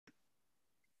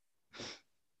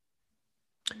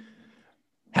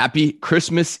Happy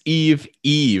Christmas Eve.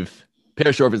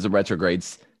 Parish Orphans and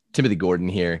Retrogrades. Timothy Gordon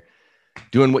here,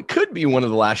 doing what could be one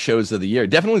of the last shows of the year.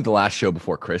 Definitely the last show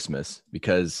before Christmas,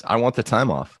 because I want the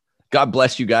time off. God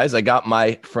bless you guys. I got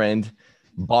my friend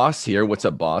Boss here. What's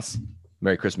up, Boss?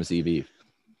 Merry Christmas Eve.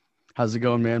 How's it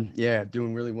going, man? Yeah,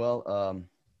 doing really well.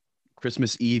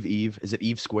 Christmas Eve. Is it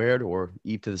Eve squared or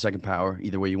Eve to the second power?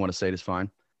 Either way you want to say it is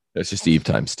fine. That's just Eve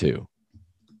times 2.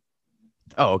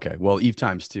 Oh, okay. Well, Eve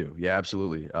times 2. Yeah,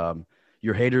 absolutely.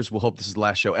 Your haters will hope this is the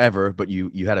last show ever, but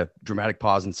you had a dramatic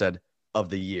pause and said of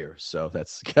the year. So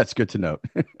that's good to note.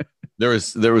 There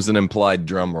was an implied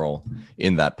drum roll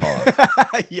in that pause.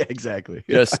 Yeah, exactly.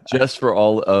 just for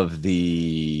all of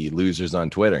the losers on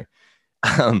Twitter.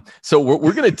 So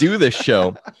we're going to do this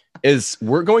show is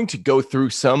we're going to go through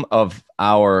some of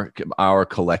our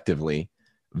collectively,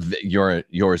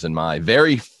 yours and my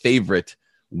very favorite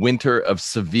winter of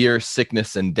severe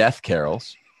sickness and death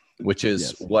carols, which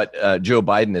is what Joe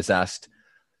Biden has asked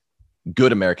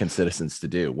good American citizens to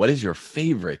do. What is your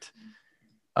favorite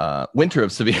winter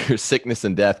of severe sickness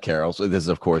and death carols? This is,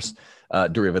 of course,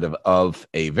 derivative of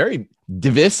a very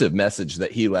divisive message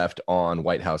that he left on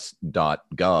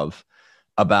whitehouse.gov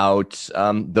about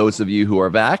those of you who are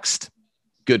vaxxed.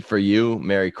 Good for you.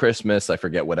 Merry Christmas. I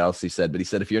forget what else he said, but he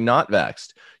said, if you're not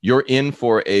vaxxed, you're in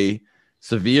for a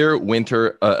severe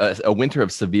winter, a winter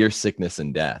of severe sickness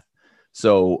and death.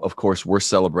 So, of course, we're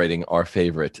celebrating our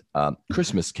favorite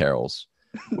Christmas carols,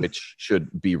 which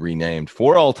should be renamed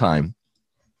for all time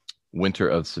Winter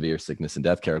of Severe Sickness and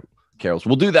Death carols.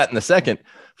 We'll do that in a second.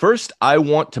 First, I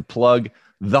want to plug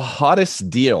the hottest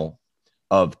deal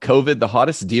of COVID, the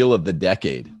hottest deal of the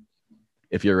decade,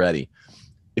 if you're ready.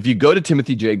 If you go to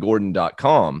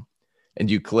timothyjgordon.com and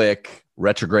you click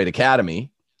Retrograde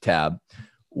Academy tab,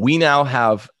 we now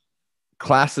have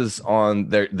classes on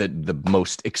the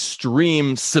most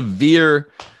extreme, severe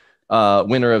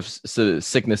winter of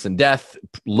sickness and death,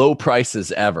 low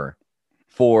prices ever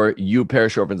for you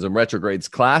parish orphans and retrogrades.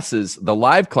 Classes, the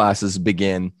live classes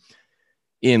begin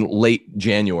in late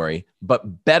January,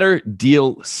 but better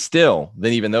deal still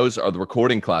than even those are the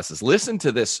recording classes. Listen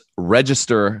to this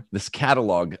register, this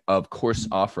catalog of course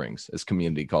offerings, as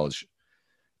Community College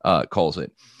calls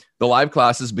it. The live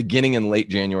classes beginning in late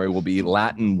January will be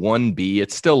Latin 1B.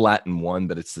 It's still Latin 1,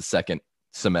 but it's the second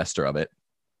semester of it.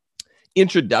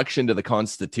 Introduction to the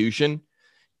Constitution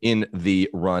in the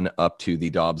run up to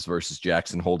the Dobbs versus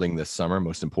Jackson holding this summer,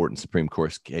 most important Supreme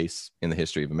Court case in the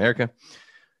history of America.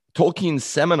 Tolkien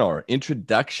Seminar,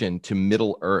 Introduction to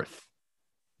Middle Earth.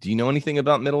 Do you know anything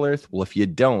about Middle Earth? Well, if you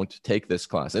don't, take this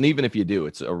class. And even if you do,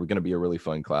 it's going to be a really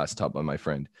fun class taught by my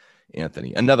friend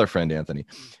Anthony, another friend, Anthony.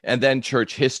 And then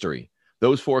church history.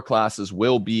 Those 4 classes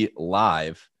will be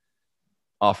live,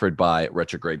 offered by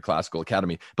Retrograde Classical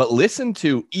Academy. But listen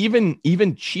to even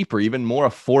cheaper, even more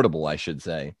affordable, I should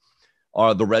say,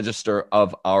 are the register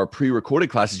of our pre-recorded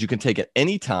classes. You can take at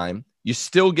any time. You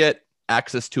still get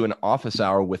access to an office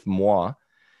hour with moi,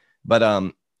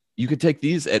 but you could take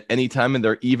these at any time, and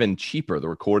they're even cheaper. The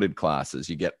recorded classes,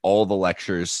 you get all the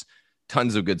lectures,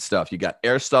 tons of good stuff. You got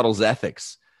Aristotle's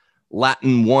Ethics,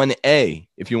 Latin 1A,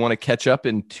 if you want to catch up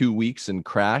in 2 weeks and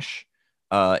crash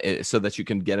so that you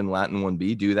can get in Latin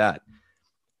 1B, do that.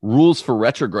 Rules for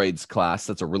Retrogrades class,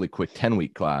 that's a really quick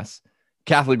 10-week class.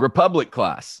 Catholic Republic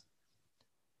class.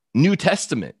 New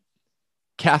Testament.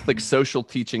 Catholic Social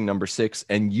Teaching number 6,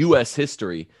 and U.S.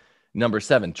 History number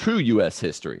 7. True U.S.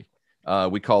 History.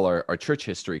 We call our church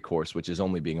history course, which is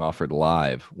only being offered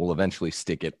live. We'll eventually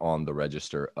stick it on the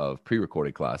register of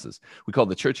pre-recorded classes. We call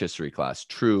the church history class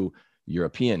True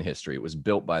European History. It was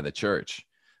built by the church,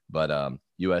 but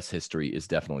U.S. history is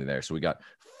definitely there. So we got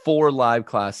 4 live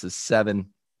classes, seven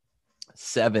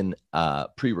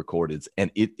pre-recordeds, and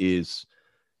it is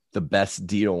the best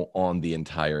deal on the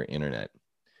entire internet.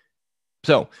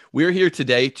 So we're here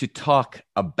today to talk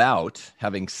about,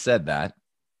 having said that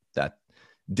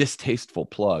distasteful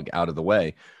plug out of the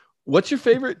way, what's your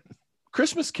favorite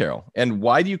Christmas carol? And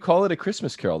why do you call it a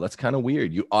Christmas carol? That's kind of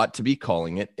weird. You ought to be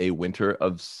calling it a winter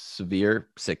of severe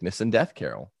sickness and death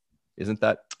carol. Isn't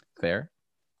that fair?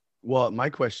 Well, my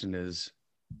question is,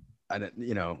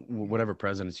 whatever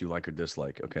presidents you like or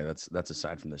dislike, okay, that's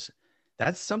aside from this.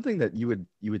 That's something that you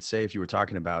would say if you were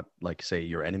talking about, like, say,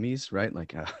 your enemies, right?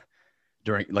 Like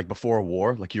during, like, before a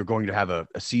war, like you're going to have a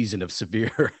season of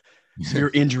severe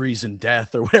injuries and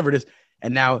death or whatever it is.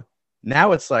 And now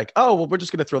it's like, oh, well, we're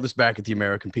just going to throw this back at the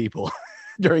American people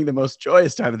during the most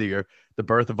joyous time of the year, the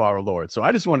birth of our Lord. So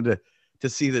I just wanted to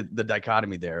see the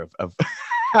dichotomy there of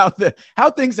how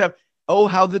things have,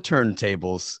 how the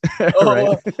turntables.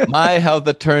 Right? How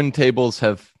the turntables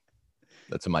have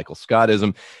That's a Michael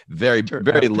Scottism. Very,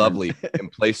 very lovely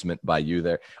emplacement by you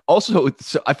there. Also,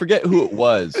 so I forget who it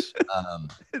was.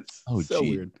 It's so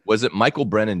weird. Was it Michael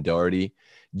Brennan Doherty?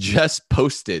 Just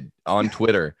posted on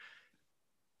Twitter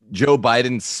Joe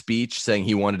Biden's speech saying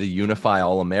he wanted to unify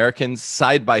all Americans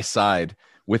side by side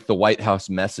with the White House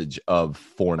message of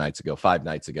 5 nights ago,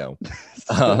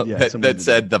 that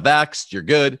said, the vaxxed, you're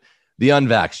good. The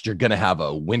unvaxxed, you're going to have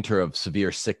a winter of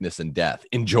severe sickness and death.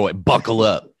 Enjoy, buckle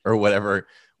up, or whatever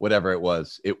it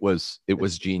was. It was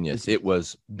genius. It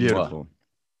was beautiful.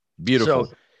 Beautiful.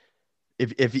 So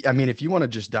if you want to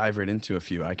just dive right into a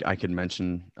few, I could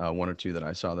mention one or two that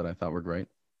I saw that I thought were great.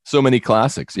 So many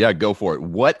classics. Yeah, go for it.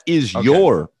 What is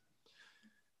your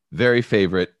very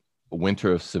favorite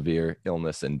winter of severe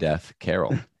illness and death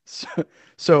carol?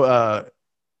 So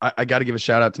I got to give a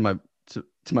shout out to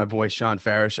my boy Sean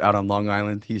Farish out on Long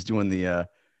Island. He's doing the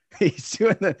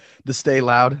Stay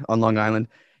Loud on Long Island.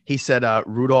 He said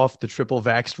Rudolph the triple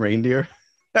vaxxed reindeer.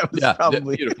 That was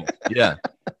probably beautiful. Yeah.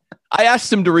 I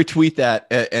asked him to retweet that,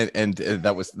 and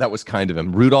that was kind of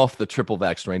him. Rudolph the triple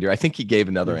vaxxed reindeer. I think he gave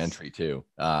another entry too.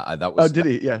 That was. Oh, did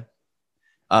he? Yeah.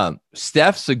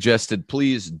 Steph suggested,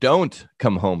 please don't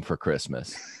come home for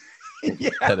Christmas.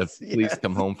 Instead of please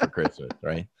come home for Christmas,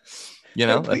 right? You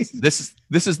know, this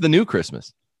is the new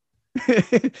Christmas.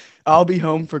 I'll be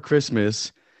home for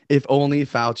Christmas if only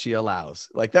Fauci allows.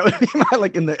 Like that would be my,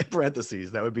 like in the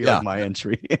parentheses, that would be like my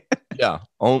entry. Yeah.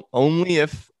 Only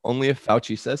if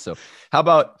Fauci says so. How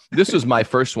about, this was my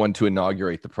first one to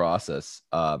inaugurate the process.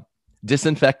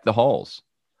 Disinfect the halls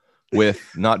with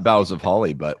not boughs of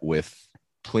holly, but with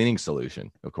cleaning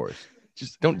solution, of course.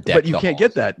 Just don't deck. But you can't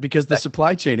get that because the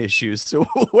supply chain issues. So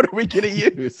what are we going to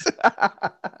use?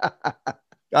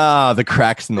 The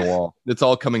cracks in the wall. It's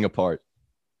all coming apart.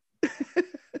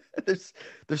 There's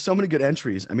so many good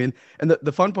entries. I mean, and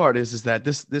the fun part is that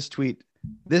this tweet,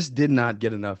 this did not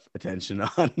get enough attention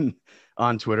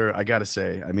on Twitter. I got to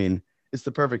say, I mean, it's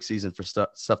the perfect season for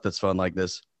stuff that's fun like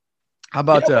this. How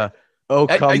about, I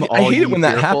hate it when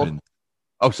that happened.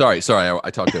 Oh, sorry.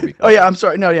 I talked over you. Oh yeah. I'm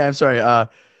sorry. No, yeah, I'm sorry.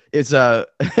 It's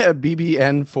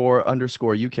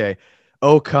BBN4_UK.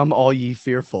 Oh, come all ye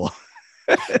fearful.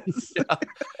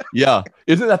 Yeah.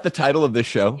 Isn't that the title of this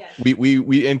show? Yes.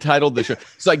 We entitled the show.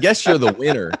 So I guess you're the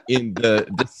winner in the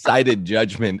decided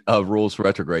judgment of Rules for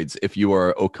Retrogrades if you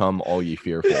are "Oh come all ye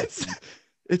fearful."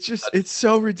 It's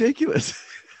so ridiculous.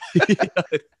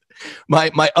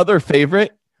 My other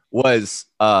favorite was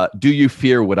 "Do you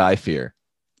fear what I fear?"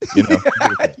 You know,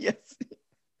 beautiful. Yes.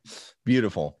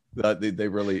 Beautiful. They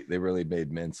really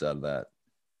made mince out of that.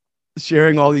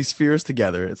 Sharing all these fears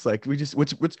together. It's like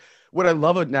what I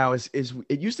love it now is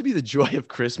it used to be the joy of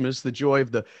Christmas, the joy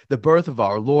of the birth of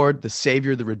our Lord, the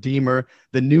Savior, the Redeemer,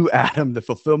 the new Adam, the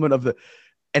fulfillment of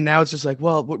and now it's just like,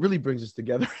 well, what really brings us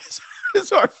together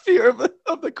is our fear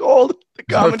of the cold, the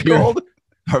common cold.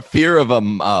 Our fear of a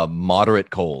moderate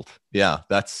cold. Yeah,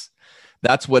 that's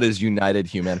what has united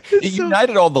humanity. It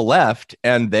united all the left,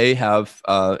 and they have.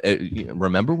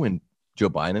 Remember when Joe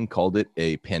Biden called it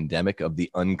a pandemic of the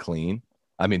unclean?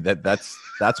 I mean, that's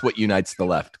what unites the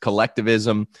left.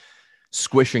 Collectivism,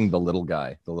 squishing the little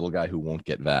guy who won't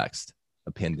get vaxxed.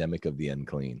 A pandemic of the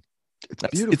unclean. It's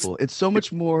beautiful. It's so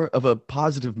much more of a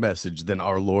positive message than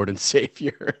our Lord and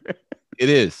Savior. It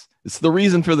is. It's the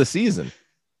reason for the season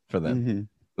for them. Mm-hmm.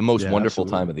 The most wonderful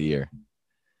time of the year.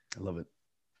 I love it.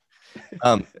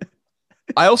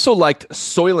 I also liked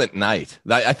Soylent Night.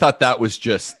 I thought that was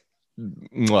just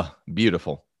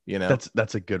beautiful. You know,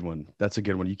 that's a good one. That's a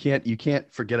good one. You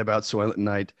can't forget about Soylent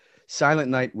Night. Silent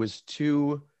Night was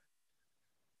too,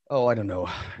 I don't know,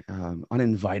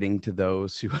 uninviting to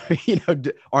those who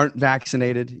aren't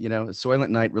vaccinated. You know, Soylent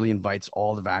Night really invites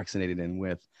all the vaccinated in,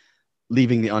 with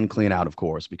leaving the unclean out, of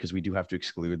course, because we do have to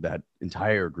exclude that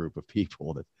entire group of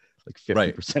people, that like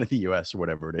 50% of the U.S. or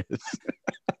whatever it is.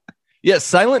 Yeah,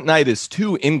 Silent Night is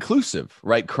too inclusive,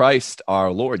 right? Christ,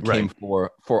 our Lord, came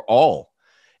for all.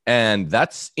 And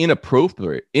that's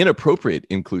inappropriate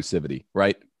inclusivity,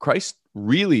 right? Christ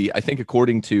really, I think,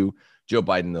 according to Joe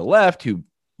Biden and the left, who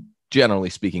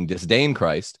generally speaking disdain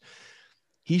Christ,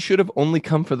 he should have only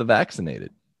come for the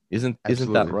vaccinated. Isn't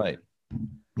that right?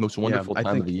 Most wonderful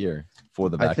time of the year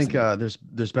for the vaccinated. I think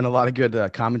there's been a lot of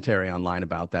good commentary online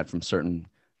about that from certain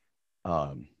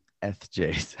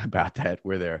FJs about that,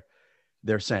 where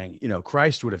they're saying,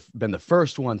 Christ would have been the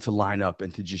first one to line up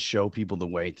and to just show people the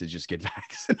way to just get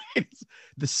vaccinated.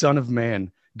 The Son of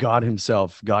Man, God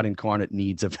himself, God incarnate,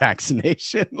 needs a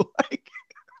vaccination. Like,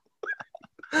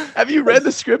 have you read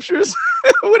the scriptures?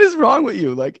 What is wrong with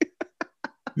you? Like,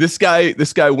 This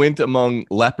guy went among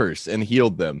lepers and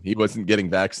healed them. He wasn't getting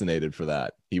vaccinated for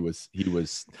that. He was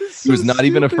not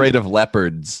even afraid of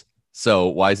leopards. So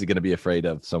why is he going to be afraid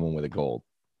of someone with a cold?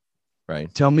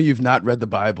 Right? Tell me you've not read the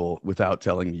Bible without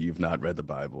telling me you've not read the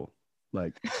Bible.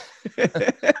 Like,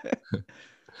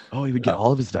 oh, he would get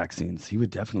all of his vaccines. He would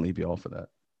definitely be all for that.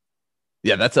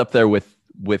 Yeah, that's up there with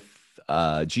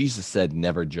Jesus said,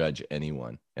 "Never judge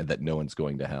anyone," and that no one's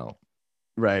going to hell.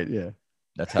 Right. Yeah.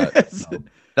 That's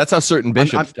how certain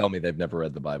bishops tell me they've never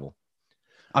read the Bible.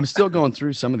 I'm still going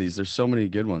through some of these. There's so many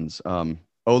good ones.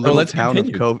 Little town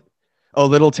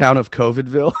of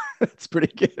Covidville. It's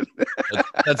pretty good.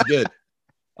 That's good.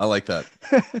 I like that.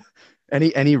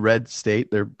 Any red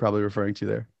state they're probably referring to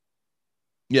there?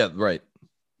 Yeah, right.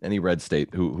 Any red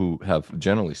state who have,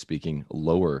 generally speaking,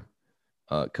 lower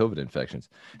COVID infections.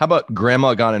 How about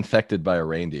grandma got infected by a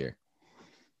reindeer?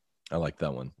 I like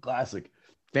that one. Classic,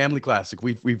 family classic.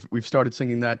 We've started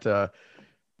singing that.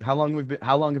 How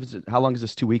long has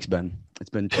this 2 weeks been? It's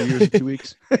been 2 years or 2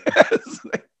 weeks.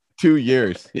 2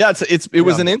 years. Yeah, it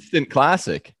was an instant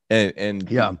classic, and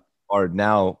yeah, are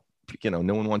now,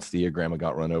 no one wants to hear grandma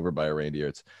got run over by a reindeer.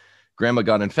 It's grandma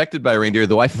got infected by a reindeer.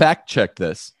 Though I fact checked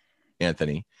this,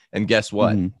 Anthony, and guess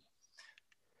what? Mm-hmm.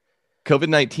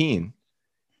 COVID-19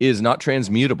 is not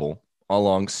transmutable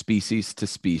along species to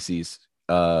species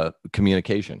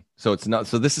communication. So it's not.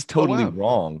 So this is totally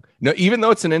wrong. No, even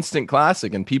though it's an instant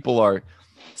classic and people are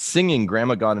singing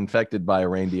 "Grandma got infected by a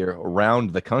reindeer"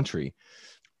 around the country,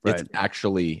 right. It's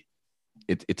actually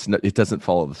it doesn't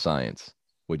follow the science.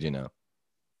 Would you know?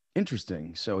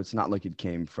 Interesting. So it's not like it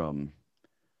came from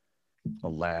a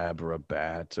lab or a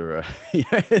bat or a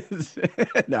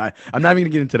no, I'm not even gonna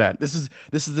get into that. This is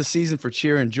the season for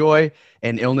cheer and joy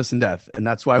and illness and death, and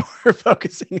that's why we're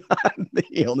focusing on the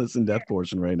illness and death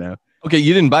portion right now. Okay,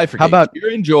 you didn't buy for how about cheer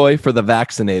and joy for the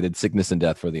vaccinated, sickness and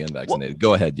death for the unvaccinated?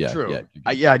 Go ahead. Yeah, true.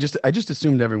 I just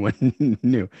assumed everyone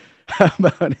knew. How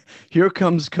about here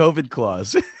comes COVID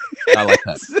Claus? I like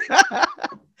that.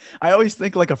 I always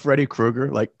think like a Freddy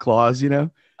Krueger, like Claus.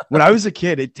 When I was a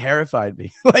kid, it terrified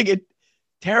me. Like it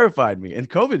terrified me. And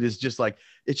COVID is just like,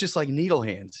 it's just like needle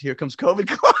hands. Here comes COVID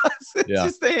Claus. It's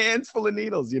just the hands full of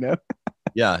needles,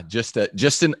 Yeah, just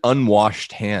an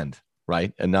unwashed hand,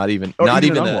 right? And not even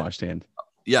an unwashed hand.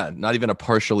 Yeah, not even a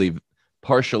partially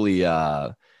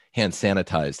hand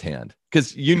sanitized hand.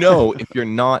 Because if you're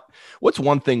not, what's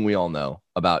one thing we all know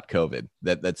about COVID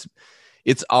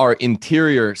it's our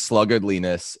interior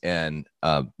sluggardliness and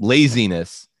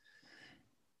laziness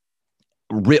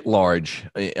writ large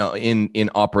in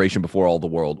operation before all the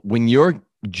world. When you're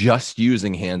just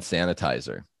using hand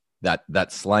sanitizer,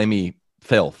 that slimy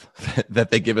filth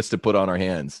that they give us to put on our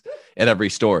hands at every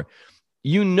store,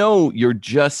 you're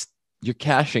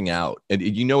cashing out, and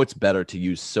it's better to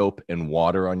use soap and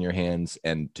water on your hands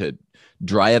and to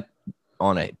dry it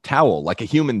on a towel like a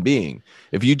human being.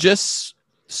 If you just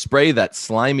spray that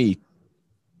slimy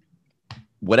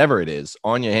whatever it is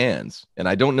on your hands, and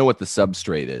I don't know what the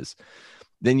substrate is,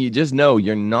 then you just know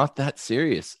you're not that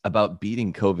serious about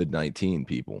beating COVID-19,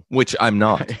 people, which I'm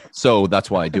not. So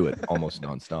that's why I do it almost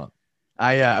nonstop.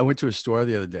 I went to a store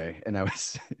the other day, and I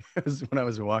was when I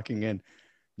was walking in,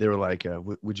 they were like,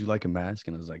 would you like a mask?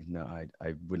 And I was like, no,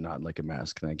 I would not like a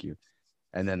mask. Thank you.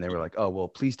 And then they were like, oh, well,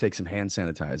 please take some hand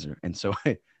sanitizer. And so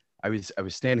I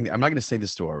was standing there. I'm not going to say the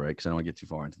store, right? Because I don't want to get too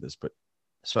far into this. But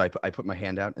so I put my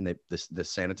hand out, and the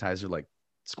sanitizer like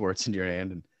squirts into your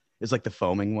hand, and it's like the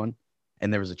foaming one.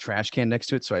 And there was a trash can next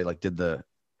to it. So I did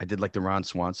like the Ron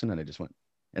Swanson, and I just went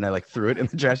and I like threw it in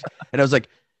the trash. And I was like,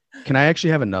 can I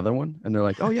actually have another one? And they're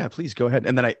like, oh yeah, please go ahead.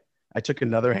 And then I took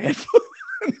another handful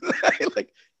and I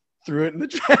like threw it in the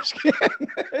trash can.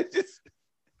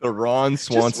 The Ron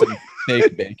Swanson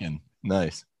fake bacon.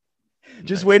 Nice.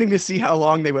 Just waiting to see how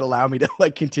long they would allow me to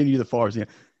like continue the farce.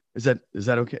 Is that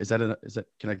okay? Is that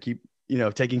can I keep,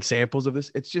 taking samples of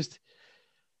this? It's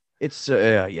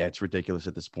ridiculous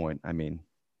at this point. I mean,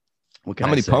 how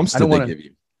many pumps did they give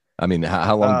you? I mean,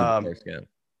 how long did the first get?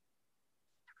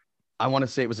 I want to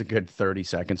say it was a good 30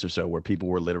 seconds or so where people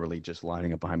were literally just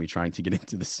lining up behind me trying to get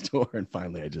into the store. And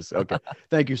finally, I just, okay,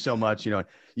 thank you so much. You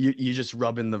just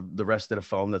rub in the rest of the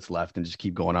foam that's left and just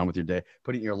keep going on with your day.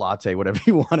 Put it in your latte, whatever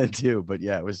you want to do. But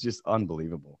yeah, it was just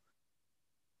unbelievable.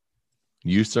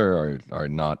 You, sir, are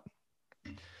not,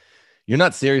 you're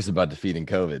not serious about defeating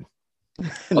COVID.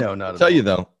 No, not I'll tell you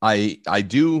though, I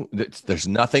do. There's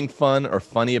nothing fun or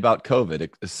funny about COVID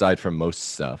aside from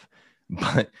most stuff,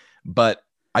 but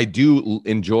I do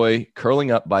enjoy curling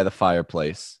up by the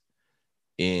fireplace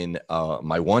in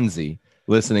my onesie,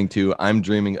 listening to "I'm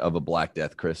Dreaming of a Black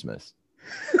Death Christmas."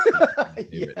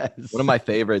 Yes. One of my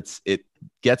favorites. It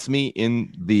gets me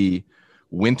in the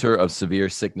winter of severe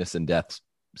sickness and death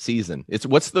season. It's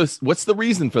what's the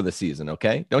reason for the season,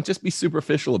 okay? Don't just be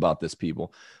superficial about this,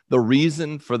 people. The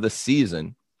reason for the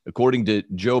season, according to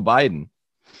Joe Biden,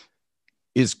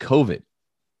 is COVID.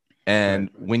 And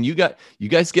when you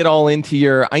guys get all into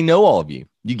your, I know all of you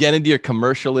get into your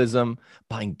commercialism,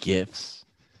 buying gifts,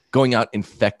 going out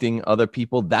infecting other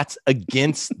people. That's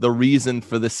against the reason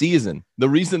for the season. The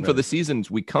reason for the season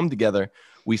is we come together,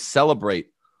 we celebrate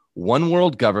one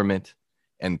world government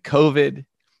and COVID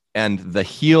and the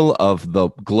heel of the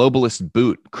globalist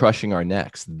boot crushing our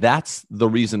necks. That's the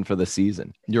reason for the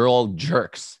season. You're all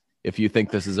jerks if you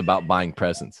think this is about buying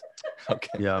presents. Okay.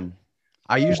 Yeah.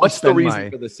 I usually What's the reason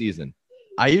for the season?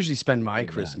 I usually spend my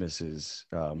Christmases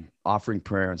offering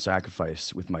prayer and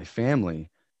sacrifice with my family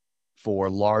for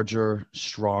larger,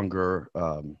 stronger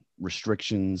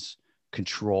restrictions,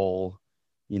 control,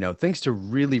 things to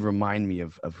really remind me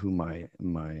of who my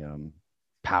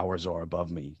powers are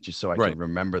above me, just so I can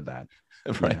remember that.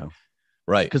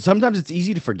 Right. Because sometimes it's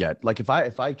easy to forget. Like if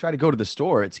I try to go to the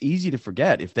store, it's easy to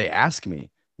forget. If they ask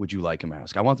me, would you like a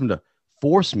mask? I want them to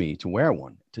force me to wear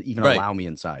one to even allow me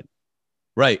inside.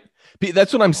 Right.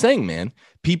 That's what I'm saying, man.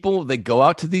 People, they go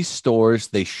out to these stores,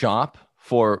 they shop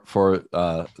for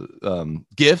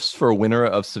gifts for a winter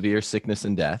of severe sickness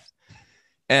and death.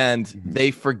 And they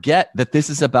forget that this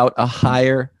is about a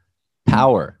higher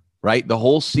power, right? The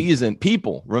whole season,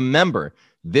 people remember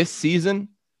this season,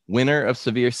 winter of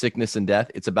severe sickness and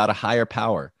death. It's about a higher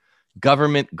power,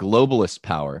 government globalist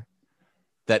power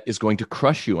that is going to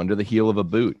crush you under the heel of a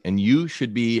boot. And you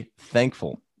should be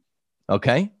thankful.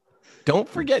 Okay. Don't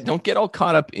forget, don't get all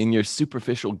caught up in your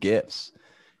superficial gifts.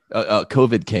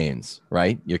 COVID canes,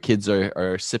 right? Your kids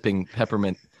are sipping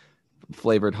peppermint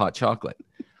flavored hot chocolate.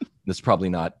 That's probably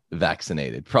not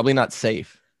vaccinated, probably not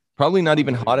safe, probably not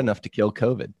even hot enough to kill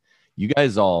COVID. You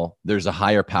guys there's a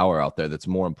higher power out there that's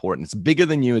more important. It's bigger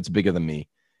than you. It's bigger than me.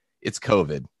 It's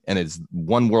COVID and it's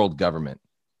one world government.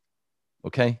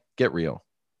 Okay. Get real.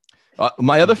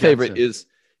 My other favorite is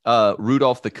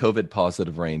Rudolph the COVID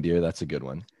positive reindeer. That's a good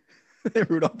one.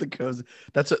 Rudolph the COVID.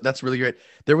 That's really great.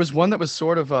 There was one that was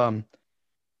sort of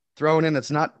thrown in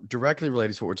that's not directly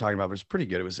related to what we're talking about, but it's pretty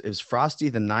good. It was Frosty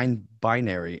the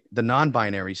non-binary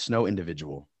snow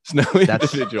individual.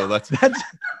 Individual. That's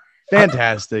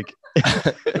fantastic.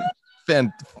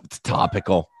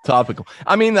 Topical.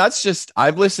 I mean, that's just,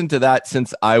 I've listened to that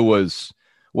since I was,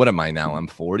 what am I now? I'm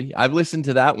 40. I've listened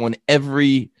to that one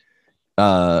every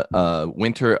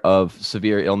winter of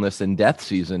severe illness and death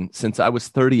season since I was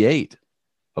 38.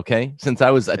 Okay. Since I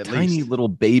was a tiny little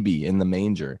baby in the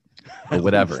manger or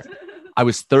whatever. I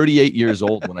was 38 years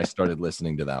old when I started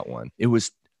listening to that one. It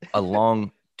was a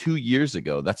long 2 years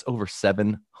ago. That's over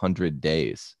 700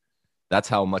 days. That's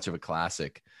how much of a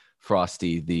classic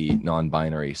Frosty the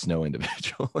non-binary snow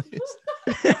individual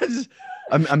is.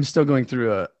 I'm still going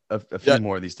through a few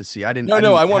more of these to see. I didn't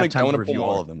I want to review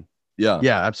all of them. Yeah,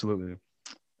 absolutely.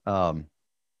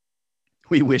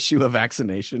 We wish you a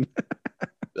vaccination.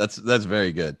 That's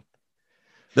very good.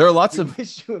 There are lots of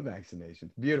wish you a vaccination.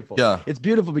 Beautiful. Yeah, it's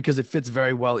beautiful because it fits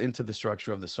very well into the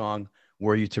structure of the song.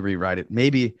 Were you to rewrite it,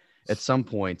 maybe at some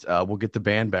point we'll get the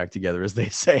band back together, as they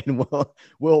say, and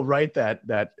we'll write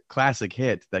that classic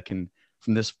hit that can,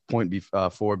 from this point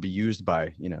forward, be used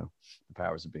by the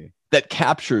powers that be. That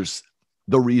captures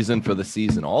the reason for the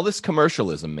season. All this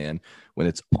commercialism, man, when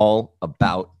it's all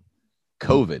about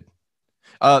COVID.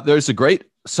 There's a great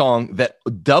song that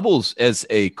doubles as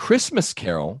a Christmas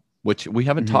carol, which we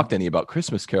haven't talked any about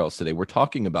Christmas carols today. We're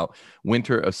talking about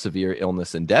winter of severe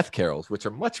illness and death carols, which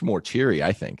are much more cheery,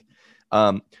 I think.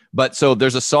 But so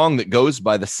there's a song that goes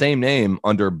by the same name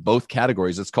under both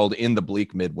categories. It's called In the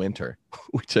Bleak Midwinter,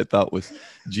 which I thought was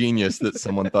genius that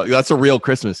someone thought that's a real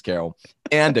Christmas carol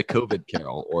and a COVID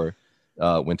carol, or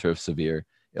winter of severe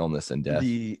illness and death.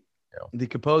 The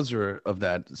composer of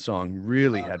that song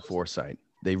really had foresight.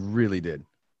 They really did.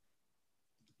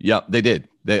 Yeah, they did.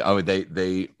 They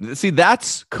see,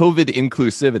 that's COVID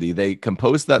inclusivity. They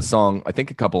composed that song, I think,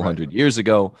 a couple hundred years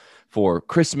ago for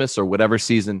Christmas or whatever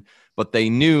season, but they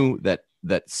knew that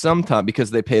sometime, because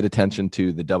they paid attention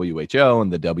to the WHO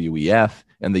and the WEF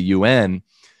and the UN,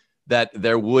 that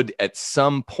there would at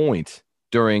some point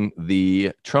during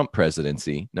the Trump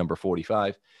presidency, number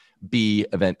 45, be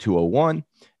Event 201,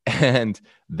 and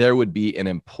there would be an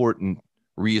important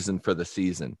reason for the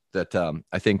season that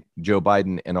I think Joe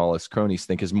Biden and all his cronies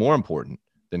think is more important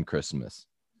than Christmas.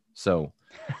 So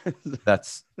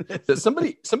that's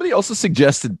somebody also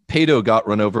suggested Pato got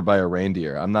run over by a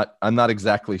reindeer. I'm not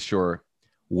exactly sure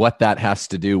what that has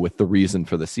to do with the reason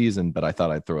for the season, but I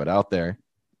thought I'd throw it out there.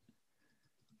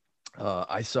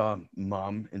 I saw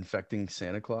mom infecting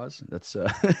Santa Claus. That's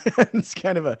it's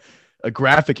kind of a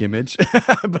graphic image,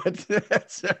 but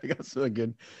that's also a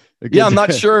good. Yeah, I'm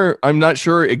not sure. I'm not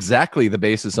sure exactly the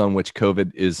basis on which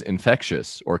COVID is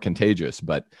infectious or contagious,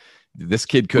 but this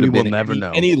kid could have been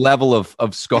any level of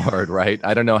scarred, right?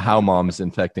 I don't know how mom's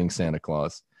infecting Santa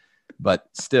Claus, but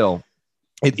still,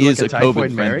 it is like a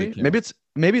Typhoid Mary.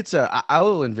 Maybe it's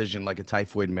I'll envision like a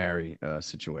Typhoid Mary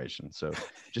situation. So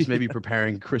just maybe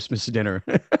preparing Christmas dinner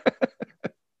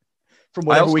from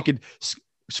whatever we could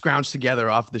scrounge together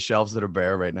off the shelves that are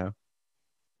bare right now.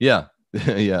 Yeah,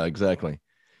 yeah, exactly.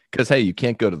 Because, hey, you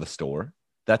can't go to the store.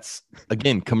 That's,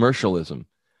 again, commercialism.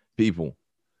 People,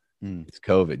 It's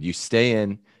COVID. You stay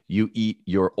in, you eat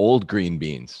your old green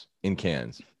beans in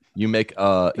cans. You make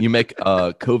a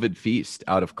COVID feast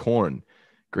out of corn,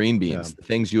 green beans,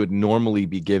 things you would normally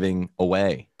be giving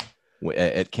away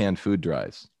at canned food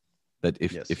drives. That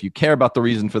if you care about the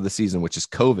reason for the season, which is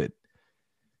COVID,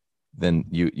 then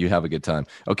you have a good time.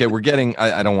 Okay, we're getting,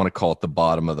 I don't want to call it the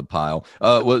bottom of the pile.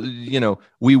 Well,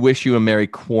 we wish you a merry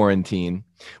quarantine.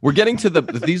 We're getting to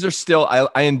these are still,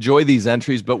 I enjoy these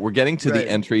entries, but we're getting to the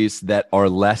entries that are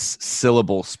less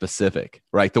syllable specific,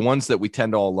 right? The ones that we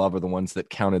tend to all love are the ones that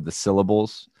counted the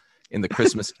syllables in the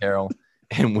Christmas Carol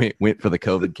and went for the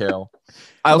COVID Carol.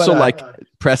 I also like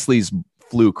Presley's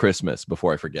Flu Christmas,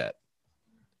 before I forget.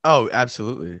 Oh,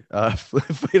 absolutely.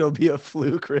 It'll be a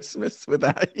flu Christmas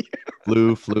without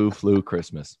you. Flu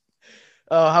Christmas.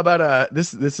 Oh, how about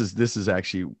this is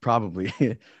actually probably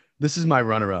this is my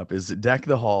runner-up, is deck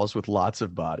the halls with lots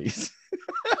of bodies.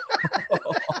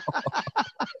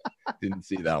 Didn't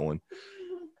see that one.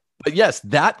 But yes,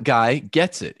 that guy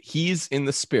gets it. He's in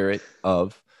the spirit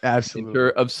of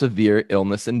severe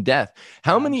illness and death.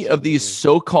 How many of these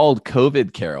so-called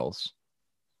COVID carols,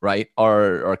 right,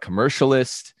 are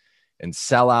commercialist and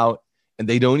sell out, and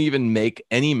they don't even make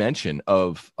any mention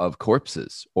of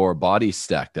corpses or bodies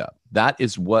stacked up? That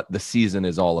is what the season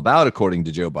is all about, according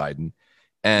to Joe Biden.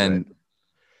 And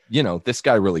this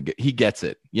guy really he gets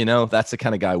it. That's the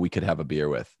kind of guy we could have a beer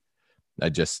with. I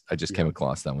just came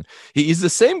across that one. He's the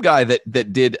same guy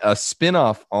that did a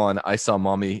spinoff on I Saw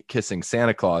Mommy Kissing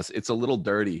Santa Claus. It's a little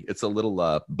dirty. It's a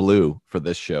little blue for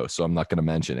this show, so I'm not going to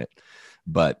mention it.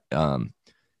 But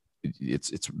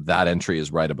it's that entry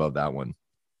is right above that one.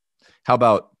 How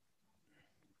about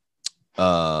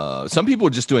some people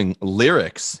are just doing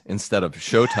lyrics instead of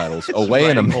show titles?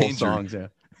 Away in a manger, songs,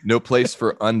 no place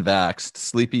for unvaxxed.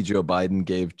 Sleepy Joe Biden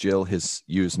gave Jill his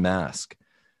used mask.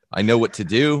 I know what to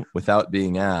do without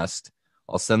being asked.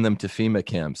 I'll send them to FEMA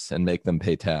camps and make them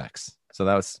pay tax. So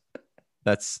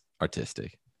that's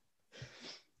artistic.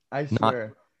 I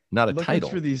swear, not a title.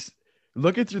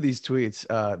 Looking through these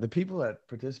tweets, the people that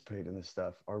participate in this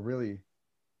stuff are really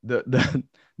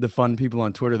the fun people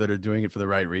on Twitter that are doing it for the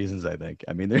right reasons, I think.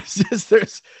 I mean,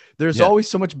 there's always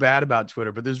so much bad about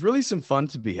Twitter, but there's really some fun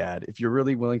to be had if you're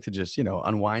really willing to just,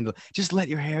 unwind, just let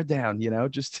your hair down,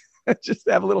 just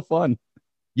have a little fun.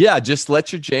 Yeah, just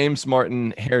let your James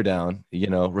Martin hair down,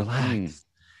 relax.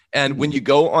 And when you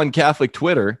go on Catholic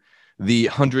Twitter, the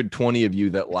 120 of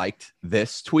you that liked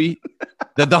this tweet,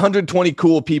 the 120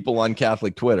 cool people on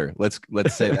Catholic Twitter, let's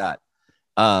say that,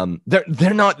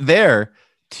 they're not there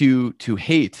to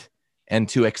hate and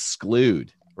to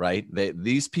exclude, right?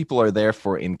 These people are there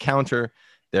for encounter.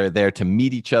 They're there to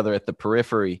meet each other at the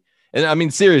periphery. And I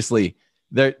mean, seriously,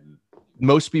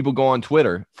 most people go on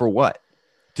Twitter for what?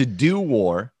 To do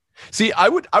war. See, I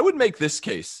would make this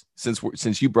case,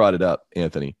 since you brought it up,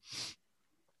 Anthony.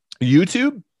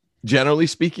 YouTube, generally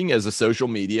speaking, as a social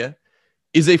media,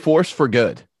 is a force for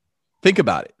good. Think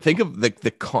about it. Think of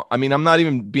I mean, I'm not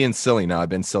even being silly now. I've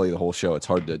been silly the whole show. It's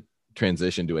hard to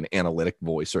transition to an analytic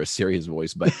voice or a serious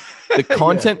voice, but the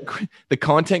content, the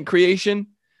content creation,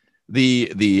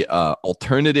 the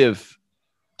alternative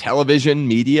television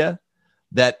media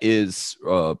that is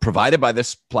provided by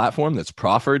this platform, that's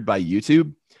proffered by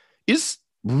YouTube, is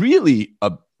really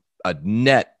a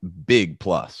net big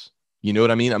plus. You know what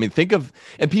I mean? I mean,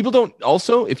 and people don't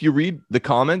also, if you read the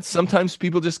comments, sometimes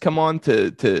people just come on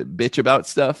to bitch about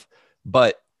stuff,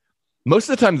 but most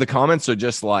of the time the comments are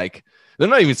just like, they're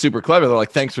not even super clever. They're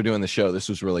like, thanks for doing the show. This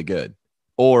was really good.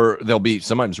 Or they'll be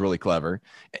sometimes really clever.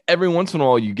 Every once in a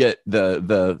while, you get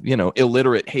the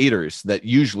illiterate haters that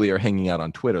usually are hanging out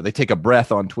on Twitter. They take a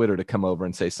breath on Twitter to come over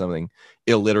and say something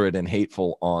illiterate and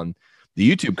hateful on the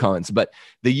YouTube comments. But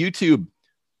the YouTube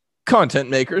content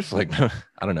makers, like, I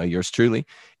don't know, yours truly,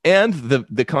 and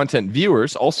the content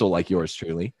viewers, also like yours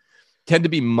truly, tend to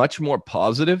be much more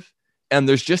positive and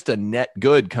there's just a net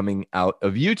good coming out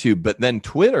of YouTube. But then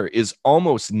Twitter is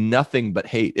almost nothing but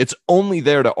hate. It's only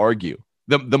there to argue.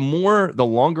 The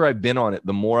longer I've been on it,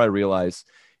 the more I realize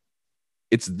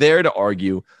it's there to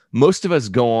argue. Most of us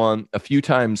go on a few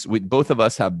times. Both of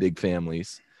us have big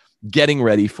families, getting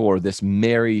ready for this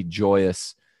merry,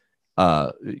 joyous,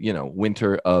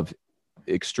 winter of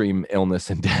extreme illness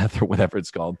and death, or whatever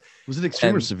it's called. Was it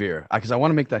extreme or severe? Because I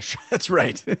want to make that. That's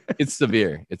right. It's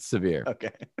severe. It's severe.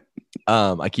 Okay.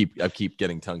 I keep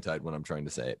getting tongue tied when I'm trying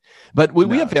to say it, but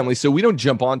we have families, so we don't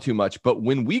jump on too much. But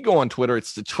when we go on Twitter,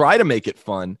 it's to try to make it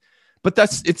fun. But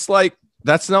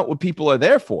that's not what people are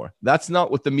there for. That's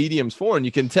not what the medium's for. And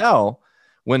you can tell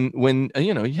when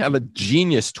you have a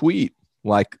genius tweet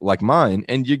like mine,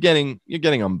 and you're getting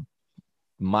a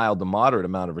mild to moderate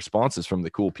amount of responses from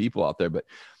the cool people out there. But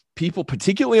people,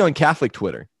 particularly on Catholic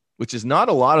Twitter, which is not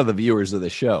a lot of the viewers of the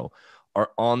show,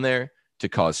 are on there to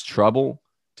cause trouble,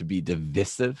 to be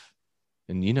divisive.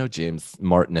 And James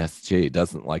Martin SJ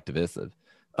doesn't like divisive.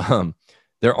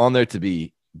 They're on there to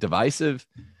be divisive.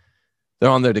 They're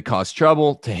on there to cause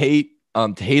trouble, to hate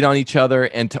on each other,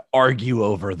 and to argue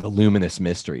over the luminous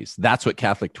mysteries. That's what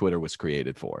Catholic Twitter was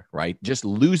created for, right? Just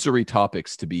losery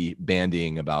topics to be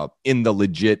bandying about in the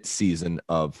legit season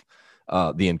of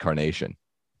the Incarnation.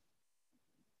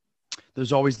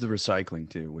 There's always the recycling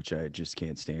too, which I just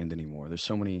can't stand anymore. There's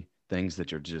so many things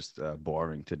that are just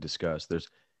boring to discuss. There's,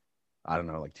 I don't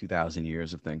know, like 2,000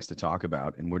 years of things to talk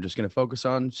about, and we're just going to focus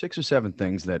on 6 or 7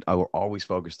 things that I were always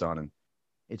focused on, and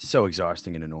it's so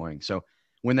exhausting and annoying. So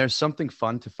when there's something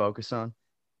fun to focus on,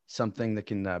 something that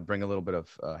can bring a little bit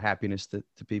of happiness to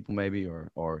people maybe,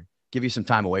 or give you some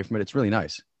time away from it, it's really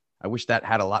nice. I wish that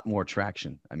had a lot more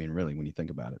traction. I mean, really, when you think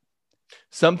about it.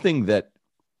 Something that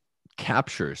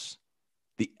captures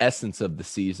the essence of the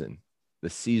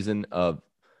season of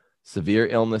severe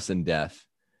illness and death,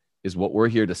 is what we're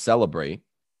here to celebrate,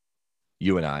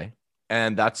 you and I.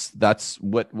 And that's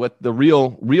what the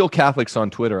real Catholics on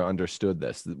Twitter understood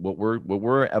this. What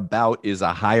we're about is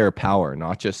a higher power,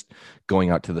 not just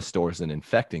going out to the stores and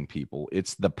infecting people.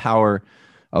 It's the power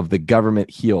of the government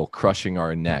heel crushing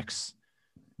our necks.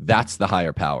 That's the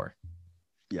higher power.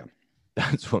 Yeah,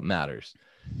 that's what matters.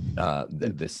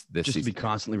 This just to be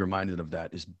constantly reminded of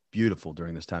that is beautiful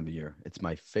during this time of year. It's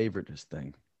my favoriteest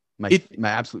thing. My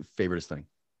absolute favoriteest thing.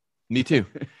 Me too.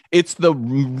 It's the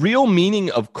real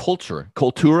meaning of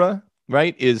cultura,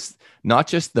 right? Is not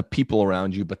just the people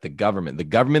around you, but the government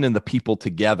and the people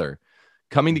together,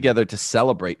 coming together to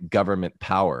celebrate government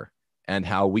power and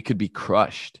how we could be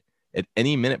crushed at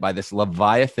any minute by this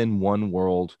Leviathan one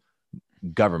world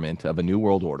government of a new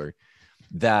world order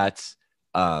that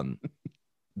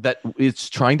it's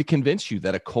trying to convince you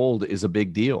that a cold is a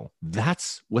big deal.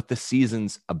 That's what the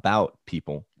season's about,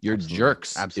 people. You're Absolutely.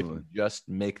 Jerks. Absolutely. If you just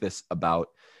make this about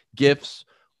gifts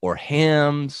or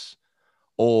hams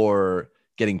or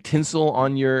getting tinsel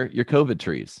on your COVID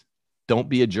trees. Don't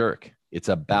be a jerk. It's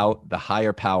about the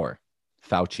higher power.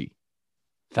 Fauci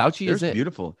is it.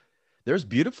 Beautiful. There's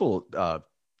beautiful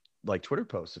like Twitter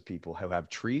posts of people who have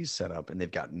trees set up, and they've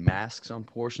got masks on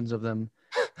portions of them.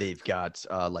 They've got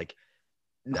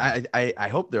I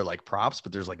hope they're like props,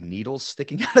 but there's like needles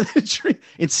sticking out of the tree.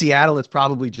 In Seattle, it's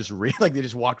probably just real. Like they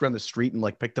just walked around the street and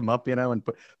like picked them up, and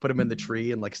put them in the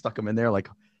tree and like stuck them in there, like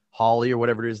holly or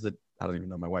whatever it is that I don't even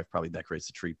know. My wife probably decorates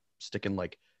the tree, sticking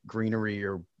like greenery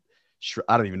or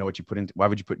I don't even know what you put in. Why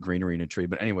would you put greenery in a tree?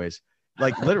 But anyways,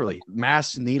 like literally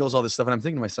masks, needles, all this stuff. And I'm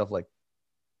thinking to myself, like,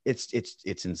 it's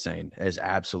insane. It's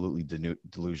absolutely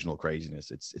delusional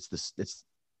craziness. It's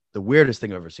the weirdest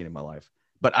thing I've ever seen in my life.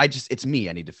 But it's me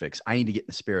I need to fix. I need to get in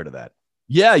the spirit of that.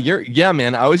 Yeah,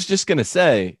 man. I was just going to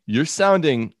say, you're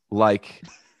sounding like,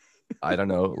 I don't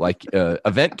know, like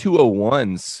Event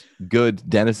 201's good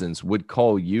denizens would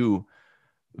call you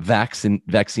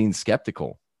vaccine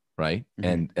skeptical, right?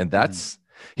 Mm-hmm. And that's,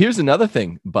 here's another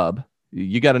thing, bub.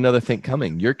 You got another thing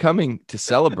coming. You're coming to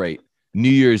celebrate New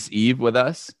Year's Eve with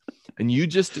us. And you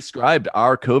just described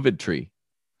our COVID tree.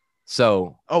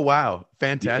 So, oh wow,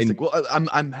 fantastic! Well,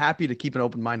 I'm happy to keep an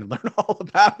open mind and learn all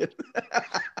about it.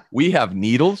 We have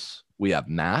needles, we have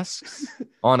masks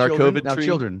on our COVID tree.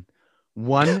 Children,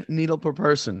 1 needle per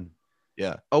person.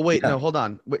 Yeah. Oh wait, no, hold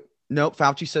on. Wait, no,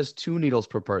 Fauci says 2 needles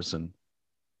per person.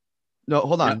 No,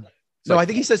 hold on. No, I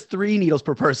think he says 3 needles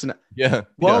per person. Yeah.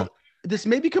 Well, this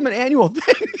may become an annual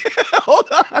thing. Hold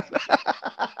on.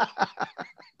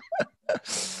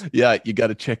 Yeah, you got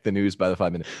to check the news by the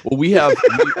 5 minutes. Well, we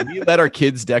let our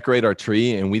kids decorate our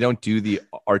tree, and we don't do the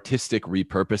artistic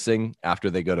repurposing after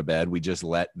they go to bed. We just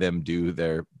let them do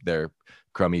their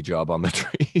crummy job on the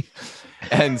tree.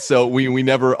 And so we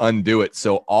never undo it.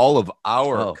 So all of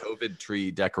our COVID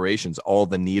tree decorations, all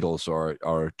the needles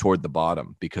are toward the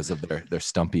bottom because of their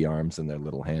stumpy arms and their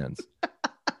little hands.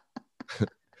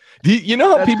 You know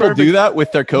how That's people perfect. do that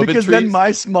with their COVID because trees? then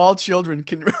my small children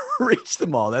can reach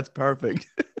them all. That's perfect.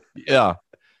 Yeah.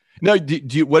 No, do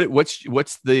you what's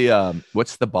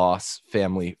the Boss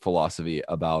family philosophy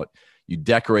about you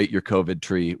decorate your COVID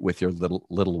tree with your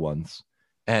little ones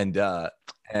and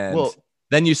Well,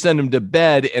 then you send them to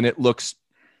bed and it looks,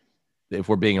 if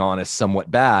we're being honest,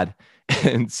 somewhat bad.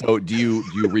 And so do you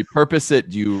repurpose it?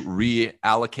 Do you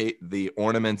reallocate the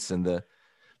ornaments and the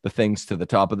things to the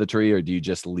top of the tree, or do you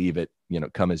just leave it,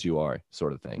 come as you are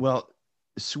sort of thing? well,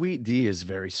 Sweet D is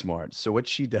very smart. So what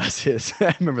she does is,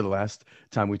 I remember the last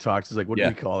time we talked, it's like, what do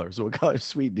we call her? So we call her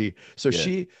Sweet D. So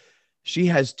she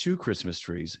has 2 Christmas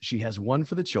trees. She has one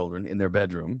for the children in their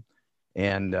bedroom,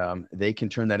 and they can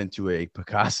turn that into a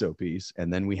Picasso piece.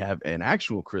 And then we have an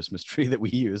actual Christmas tree that we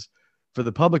use for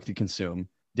the public to consume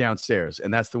downstairs.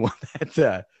 And that's the one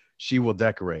that she will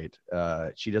decorate.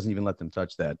 She doesn't even let them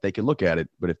touch that. They can look at it,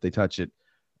 but if they touch it,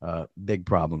 big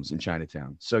problems in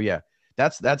Chinatown. So yeah,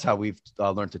 that's how we've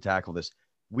learned to tackle this.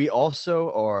 We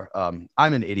also are,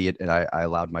 I'm an idiot, and I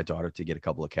allowed my daughter to get a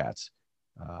couple of cats.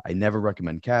 I never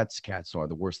recommend cats. Cats are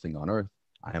the worst thing on earth.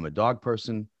 I am a dog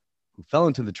person who fell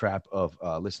into the trap of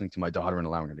listening to my daughter and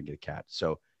allowing her to get a cat.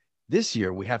 So this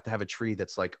year we have to have a tree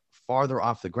that's like farther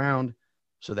off the ground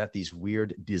so that these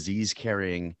weird disease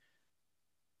carrying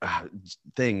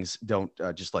things don't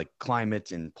just like climb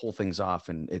it and pull things off.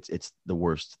 And it's the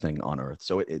worst thing on earth.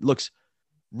 So it looks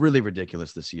really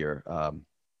ridiculous this year.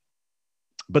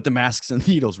 But the masks and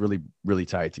needles really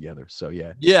tie it together. So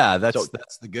yeah.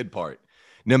 That's the good part.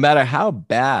 No matter how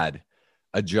bad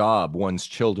a job one's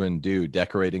children do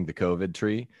decorating the COVID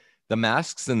tree, the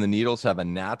masks and the needles have a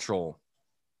natural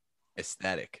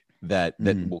aesthetic that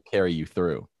will carry you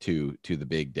through to the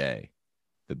big day,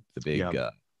 the big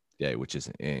day, which is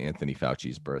Anthony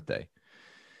Fauci's birthday,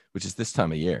 which is this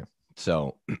time of year.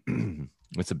 So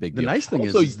it's a big deal. The nice thing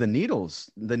is the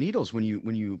needles, when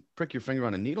you prick your finger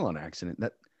on a needle on accident,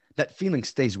 that feeling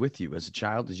stays with you as a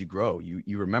child. As you grow,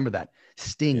 you remember that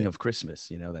sting of Christmas,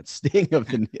 that sting of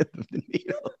the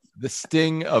needle, the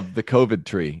sting of the COVID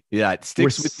tree. Yeah, it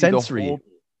sticks with sensory.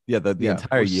 You the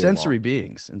entire year. Sensory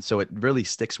beings, and so it really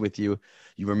sticks with you.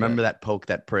 You remember that poke,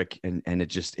 that prick, and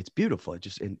it's beautiful. It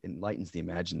just enlightens the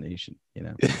imagination.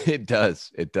 It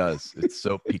does. It's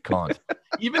so piquant.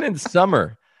 Even in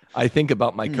summer, I think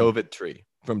about my COVID tree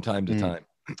from time to time,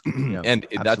 and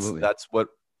that's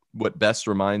what best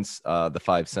reminds the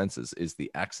 5 senses is the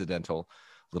accidental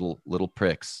little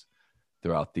pricks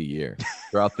throughout the year,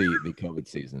 throughout the COVID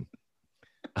season.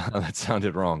 That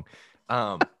sounded wrong.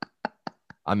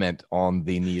 I meant on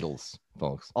the needles,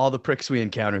 folks. All the pricks we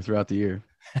encounter throughout the year.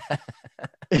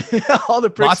 All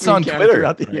the pricks Lots on Twitter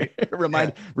throughout the year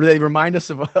they remind us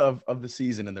of the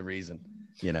season and the reason.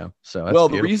 So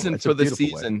that's the reason for the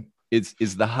season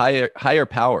is the higher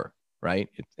power. Right.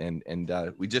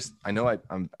 We just, I know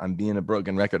I'm being a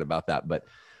broken record about that, but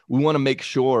we want to make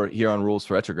sure here on Rules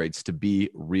for Retrogrades to be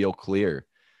real clear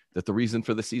that the reason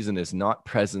for the season is not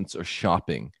presents or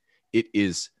shopping. It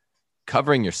is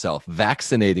covering yourself,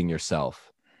 vaccinating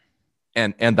yourself,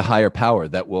 and the higher power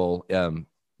that will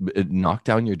knock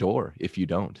down your door if you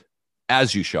don't,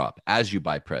 as you shop, as you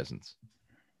buy presents.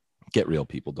 Get real,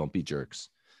 people. Don't be jerks.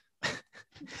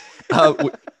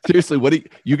 Seriously,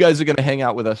 you guys are going to hang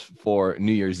out with us for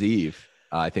New Year's Eve?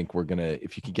 I think we're going to,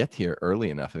 if you can get here early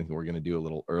enough, I think we're going to do a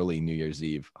little early New Year's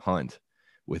Eve hunt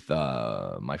with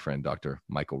my friend, Dr.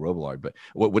 Michael Robillard. But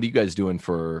what are you guys doing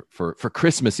for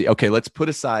Christmas Eve? Okay, let's put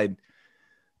aside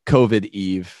COVID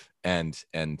Eve and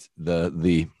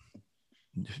the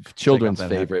children's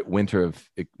favorite winter of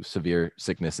severe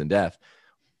sickness and death.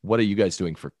 What are you guys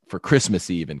doing for Christmas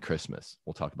Eve and Christmas?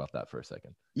 We'll talk about that for a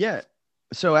second. Yeah.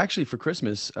 So actually for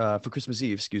Christmas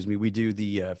Eve, we do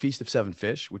the Feast of Seven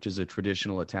Fish, which is a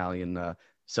traditional Italian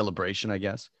celebration, I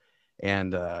guess.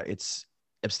 And it's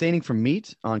abstaining from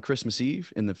meat on Christmas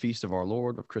Eve in the Feast of Our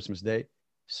Lord of Christmas Day.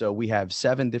 So we have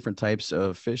 7 different types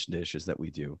of fish dishes that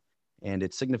we do. And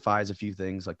it signifies a few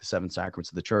things like the 7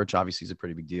 sacraments of the church, obviously is a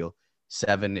pretty big deal.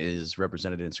 7 is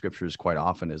represented in scriptures quite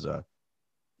often as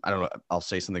I don't know, I'll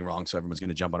say something wrong, so everyone's going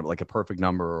to jump on it, like a perfect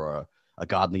number or a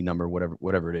godly number,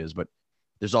 whatever it is. But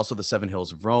there's also the 7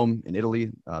 hills of Rome in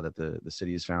Italy that the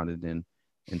city is founded in.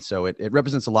 And so it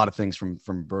represents a lot of things from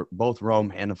both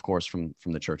Rome and, of course, from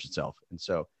the church itself. And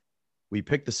so we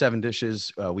pick the 7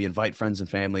 dishes. We invite friends and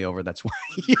family over. That's why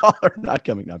y'all are not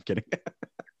coming. No, I'm kidding.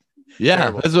 Yeah,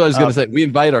 Terrible. that's what I was gonna say. We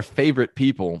invite our favorite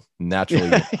people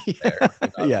naturally.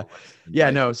 Yeah.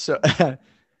 No. So,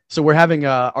 so we're having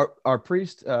our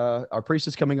priest. Our priest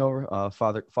is coming over.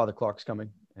 Father Clark's coming,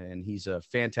 and he's a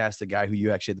fantastic guy who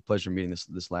you actually had the pleasure of meeting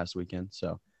this last weekend.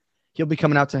 So he'll be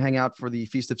coming out to hang out for the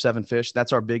Feast of Seven Fish.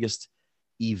 That's our biggest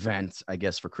event, I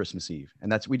guess, for Christmas Eve,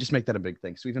 and we just make that a big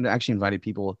thing. So we've actually invited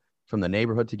people from the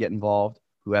neighborhood to get involved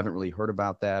who haven't really heard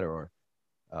about that or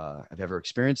have ever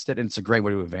experienced it, and it's a great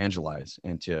way to evangelize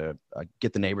and to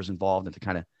get the neighbors involved and to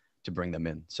kind of to bring them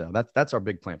in. So that's our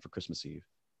big plan for Christmas Eve.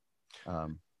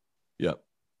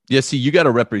 Yeah. See, you got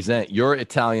to represent. You're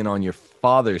Italian on your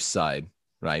father's side,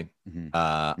 right?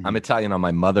 Mm-hmm. I'm Italian on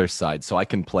my mother's side, so I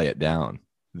can play it down.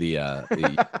 You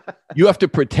have to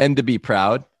pretend to be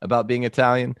proud about being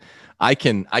Italian. I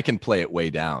can play it way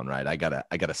down, right? I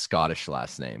got a Scottish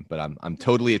last name, but I'm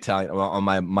totally Italian. Well, on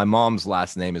my mom's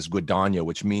last name is Guadagno,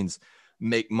 which means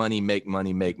make money, make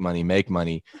money, make money, make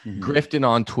money. Mm-hmm. Grifting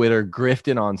on Twitter,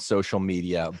 grifting on social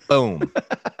media. Boom.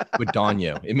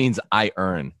 Guadagno. It means I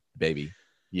earn, baby.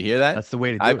 You hear that? That's the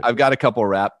way to do it. I've got a couple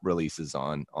rap releases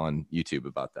on YouTube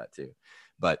about that too.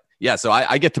 But yeah, so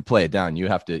I get to play it down. You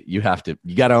got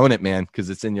to own it, man,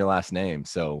 because it's in your last name.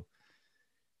 So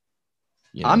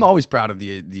I'm always proud of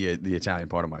the Italian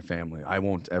part of my family. I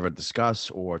won't ever discuss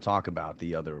or talk about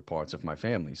the other parts of my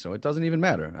family. So it doesn't even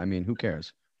matter. I mean, who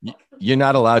cares? You're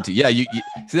not allowed to. Yeah, you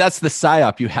see, that's the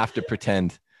psyop. You have to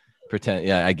pretend.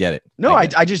 Yeah, I get it. No,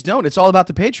 I just don't. It's all about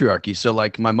the patriarchy. So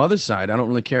like my mother's side, I don't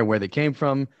really care where they came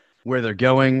from, where they're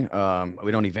going.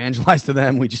 We don't evangelize to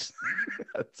them. We just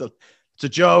it's a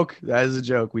joke. That is a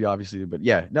joke. We obviously do, but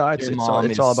yeah, no, it's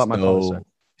all about my mother's side.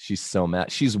 She's so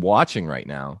mad. She's watching right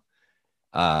now.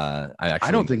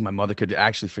 I don't think my mother could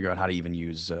actually figure out how to even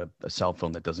use a cell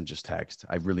phone that doesn't just text.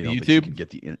 I really don't think she could get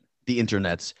the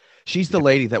internets. She's the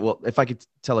lady that will. If I could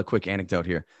tell a quick anecdote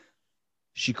here,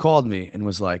 she called me and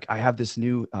was like, "I have this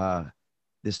new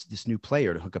this new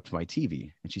player to hook up to my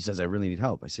TV," and she says, "I really need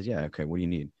help." I said, "Yeah, okay. What do you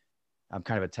need?" I'm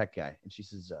kind of a tech guy, and she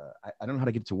says, "I don't know how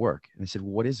to get it to work." And I said,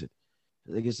 "Well, what is it?"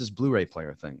 Like, it's this Blu-ray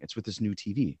player thing. It's with this new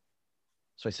TV.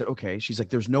 So I said, okay. She's like,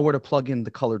 there's nowhere to plug in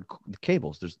the colored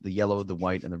cables. There's the yellow, the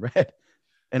white, and the red.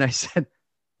 And I said,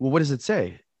 well, what does it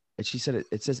say? And she said,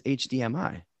 it says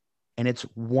HDMI. And it's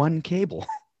one cable.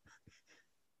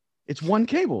 It's one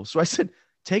cable. So I said,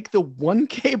 take the one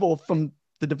cable from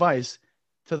the device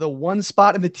to the one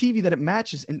spot in the TV that it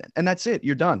matches. And that's it.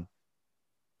 You're done.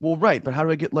 Well, right. But how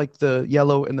do I get like the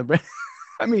yellow and the red?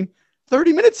 I mean,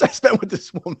 30 minutes I spent with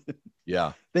this woman.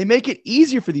 Yeah. They make it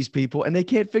easier for these people and they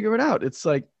can't figure it out. It's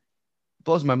like, it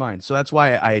blows my mind. So that's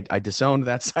why I disowned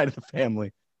that side of the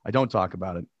family. I don't talk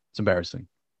about it. It's embarrassing.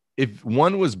 If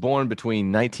one was born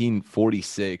between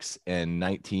 1946 and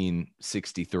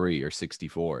 1963 or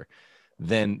 64,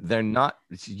 then they're not,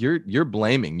 you're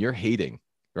blaming, you're hating,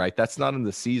 right? That's not in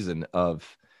the season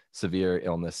of severe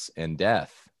illness and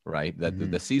death, right?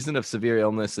 That the season of severe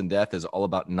illness and death is all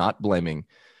about not blaming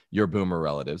your boomer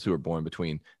relatives who were born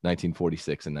between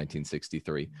 1946 and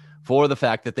 1963 for the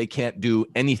fact that they can't do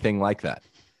anything like that.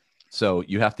 So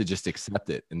you have to just accept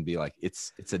it and be like,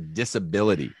 it's a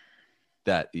disability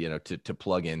that, to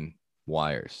plug in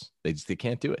wires. They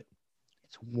can't do it.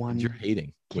 It's one. You're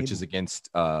hating, which is against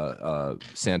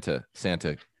Santa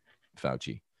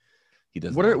Fauci. He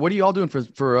doesn't. What are you all doing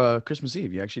for Christmas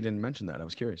Eve? You actually didn't mention that. I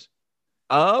was curious.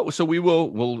 So we're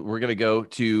going to go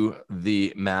to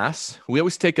the mass. We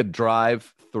always take a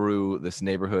drive through this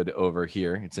neighborhood over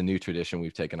here. It's a new tradition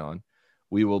we've taken on.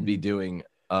 We will be doing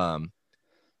a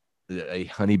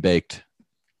honey baked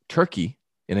turkey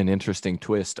in an interesting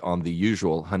twist on the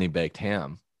usual honey baked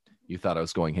ham. You thought I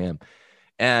was going ham.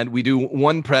 And we do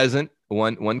one present,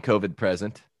 one COVID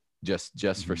present,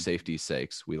 just for safety's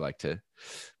sakes. We like to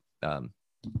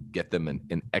get them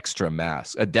an extra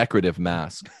mask, a decorative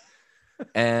mask.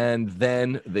 And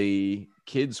then the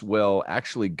kids will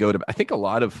actually go to, I think a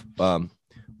lot of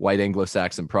white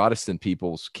Anglo-Saxon Protestant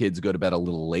people's kids go to bed a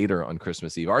little later on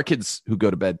Christmas Eve. Our kids who go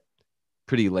to bed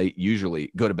pretty late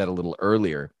usually go to bed a little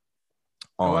earlier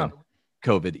on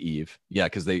COVID Eve. Yeah,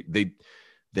 because they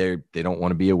don't want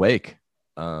to be awake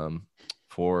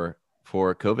for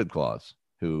COVID Claus,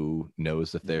 who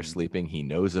knows if they're sleeping. He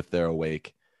knows if they're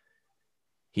awake.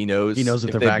 He knows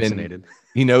if they're vaccinated.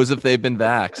 He knows if they've been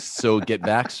vaxxed. So get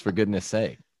vaxxed, for goodness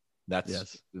sake.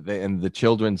 That's and the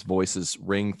children's voices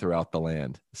ring throughout the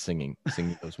land, singing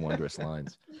those wondrous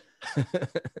lines.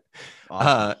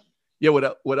 Awesome. Yeah.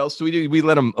 What else do we do? We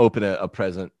let them open a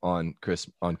present on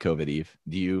COVID Eve.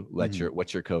 Do you let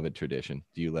what's your COVID tradition?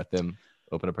 Do you let them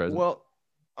open a present? Well,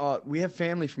 We have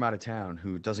family from out of town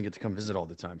who doesn't get to come visit all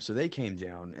the time. So they came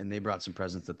down and they brought some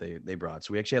presents that they brought.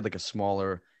 So we actually had like a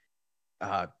smaller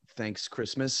thanks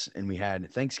Christmas, and we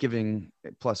had Thanksgiving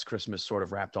plus Christmas sort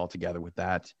of wrapped all together with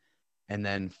that. And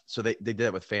then so they did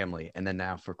it with family. And then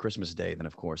now for Christmas Day, then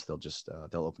of course they'll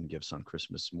open gifts on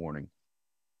Christmas morning.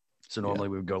 So normally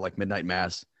we would go like midnight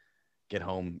mass, get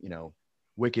home,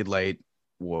 wicked late,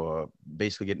 or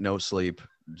basically get no sleep,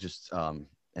 just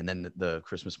and then the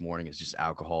Christmas morning is just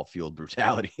alcohol fueled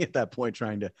brutality at that point,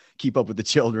 trying to keep up with the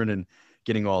children and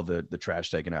getting all the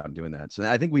trash taken out and doing that. So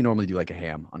I think we normally do like a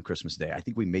ham on Christmas Day. I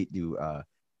think we might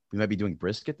be doing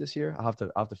brisket this year. I'll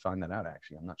have to find that out.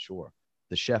 Actually, I'm not sure.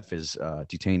 The chef is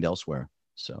detained elsewhere.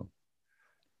 So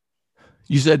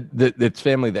You said that it's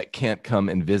family that can't come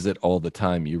and visit all the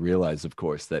time. You realize, of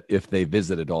course, that if they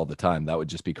visited all the time, that would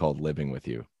just be called living with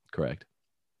you, correct?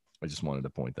 I just wanted to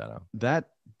point that out. that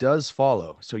does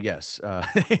follow. So yes,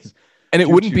 And it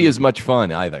wouldn't be as much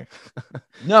fun either.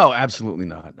 no, absolutely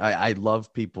not. I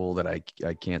love people that I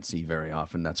can't see very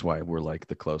often. That's why we're like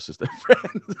the closest of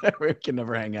friends. We can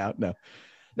never hang out.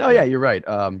 No, yeah, you're right.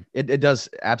 It does.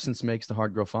 Absence makes the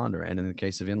heart grow fonder, and in the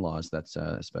case of in-laws, that's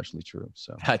especially true.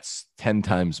 So That's 10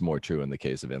 times more true in the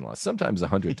case of in-laws, sometimes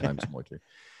 100 times more true.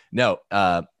 No,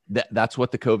 that's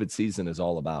what the COVID season is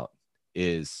all about,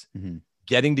 is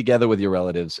getting together with your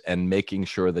relatives and making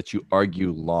sure that you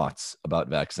argue lots about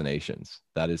vaccinations.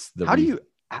 That is the how do reason.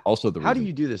 you Also the how do reason.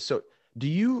 you do this? So do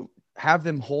you have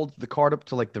them hold the card up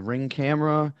to like the Ring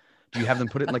camera? Do you have them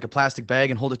put it in like a plastic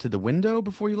bag and hold it to the window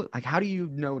before you like? How do you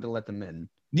know to let them in?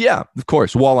 Yeah, of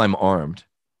course, while I'm armed.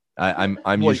 I'm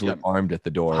Well, usually armed at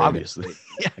the door. Obviously,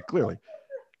 yeah, clearly.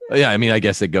 Yeah, I mean, I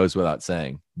guess it goes without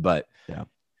saying, but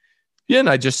yeah, and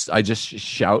I just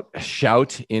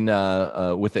shout in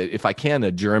with if I can,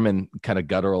 a German kind of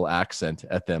guttural accent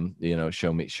at them,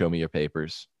 show me your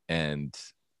papers, and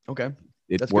Okay,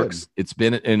 it that's works. good. It's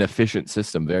been an efficient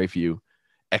system, very few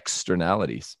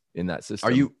externalities in that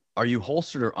system. Are you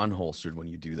holstered or unholstered when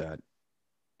you do that?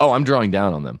 Oh, I'm drawing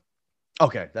down on them.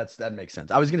 Okay, that makes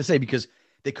sense. I was gonna say because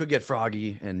they could get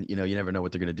froggy, and you never know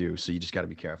what they're gonna do, so you just got to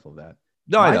be careful of that.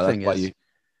 No, I My know. thing That's why is,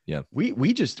 yeah.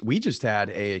 we just had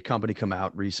a company come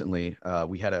out recently.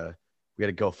 We had a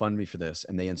GoFundMe for this,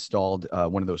 and they installed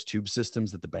one of those tube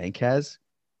systems that the bank has,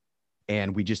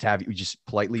 and you just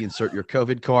politely insert your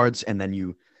COVID cards, and then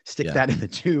you stick that in the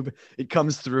tube. It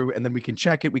comes through, and then we can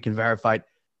check it. We can verify it.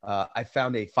 I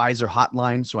found a Pfizer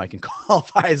hotline, so I can call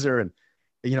Pfizer, and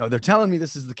they're telling me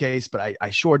this is the case, but I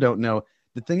sure don't know.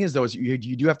 The thing is, though, is you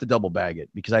do have to double bag it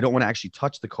because I don't want to actually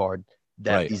touch the card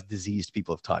that these diseased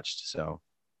people have touched. So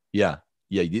yeah,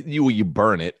 you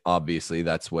burn it. Obviously,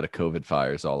 that's what a COVID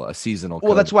fire is all a seasonal.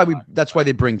 Well, COVID that's why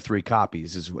they bring 3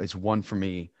 copies. It's one for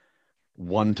me,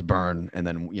 one to burn, and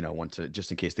then one to just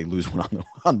in case they lose one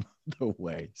on the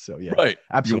way. So yeah, right,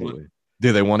 absolutely.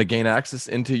 Do they want to gain access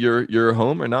into your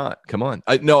home or not? Come on.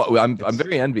 I'm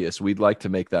very envious. We'd like to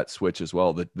make that switch as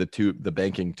well. The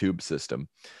banking tube system,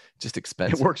 just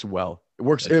expensive. It works well. It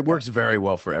works very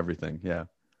well for everything. Yeah.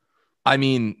 I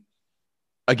mean,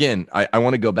 again, I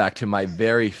want to go back to my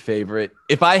very favorite.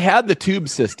 If I had the tube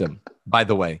system, by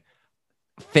the way,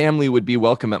 family would be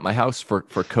welcome at my house for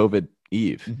COVID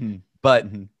Eve. Mm-hmm. But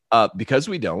because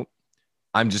we don't,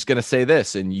 I'm just going to say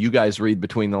this, and you guys read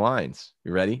between the lines.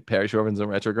 You ready? Parish orphans and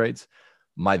retrogrades.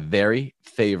 My very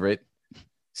favorite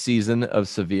season of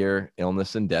severe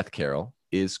illness and death carol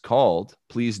is called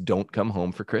Please Don't Come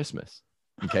Home for Christmas.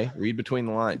 Okay? Read between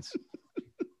the lines.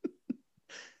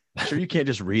 Sure, you can't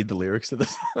just read the lyrics to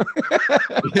this.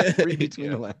 Read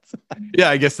between the lines. Yeah,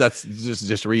 I guess that's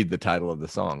just read the title of the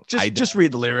song. Just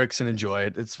read the lyrics and enjoy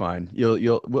it. It's fine.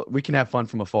 We can have fun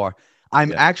from afar.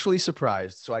 I'm actually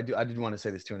surprised. So I did want to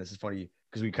say this too, and this is funny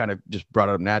because we kind of just brought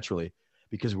it up naturally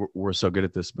because we're so good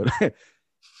at this. But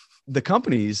the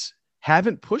companies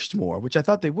haven't pushed more, which I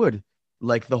thought they would,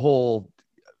 like the whole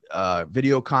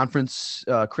video conference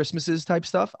Christmases type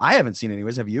stuff. I haven't seen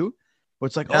anyways. Have you? But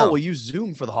it's like, we'll use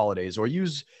Zoom for the holidays, or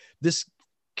use this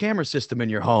camera system in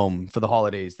your home for the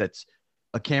holidays. That's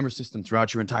a camera system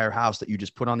throughout your entire house that you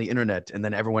just put on the internet, and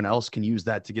then everyone else can use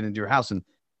that to get into your house. And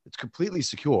it's completely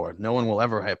secure. No one will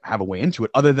ever have a way into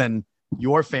it other than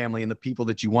your family and the people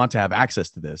that you want to have access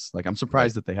to this. Like, I'm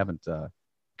surprised that they haven't,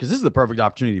 because this is the perfect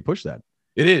opportunity to push that.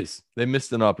 It is. They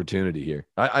missed an opportunity here.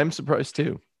 I'm surprised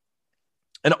too.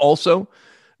 And also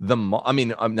I'm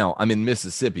in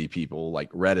Mississippi, people like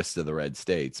reddest of the red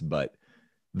states, but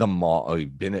the mall,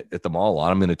 I've been at the mall a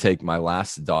lot. I'm going to take my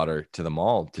last daughter to the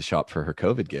mall to shop for her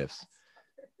COVID gifts.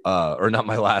 Or not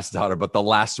my last daughter, but the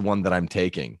last one that I'm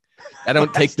taking. I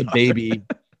don't take the baby.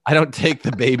 I don't take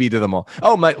the baby to the mall.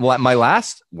 Oh, my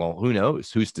last, well, who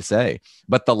knows? Who's to say?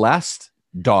 But the last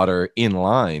daughter in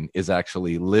line is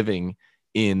actually living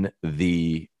in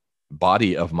the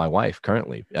body of my wife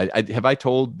currently. Have I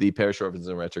told the Parish Orphans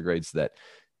and Retrogrades that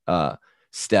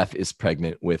Steph is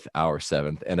pregnant with our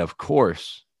 7th? And of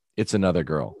course, it's another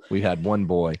girl. We had one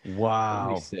boy.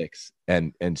 Wow. 6.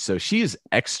 And so she's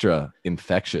extra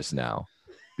infectious now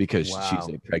because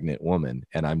she's a pregnant woman.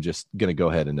 And I'm just going to go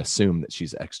ahead and assume that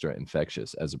she's extra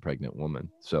infectious as a pregnant woman.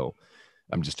 So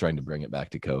I'm just trying to bring it back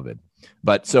to COVID.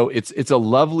 But so it's a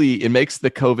lovely, it makes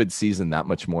the COVID season that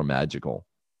much more magical,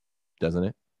 doesn't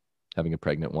it? Having a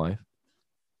pregnant wife.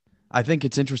 I think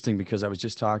it's interesting because I was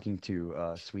just talking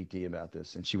to Sweet D about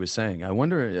this, and she was saying, I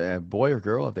wonder, boy or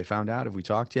girl, if they found out, have we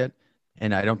talked yet?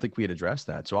 And I don't think we had addressed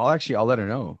that. So I'll let her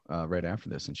know right after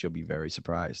this, and she'll be very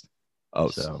surprised. Oh,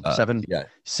 so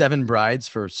 7 brides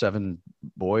for 7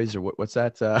 boys, or what's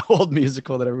that old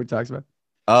musical that everyone talks about?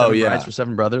 Oh, 7 brides for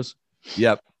 7 brothers.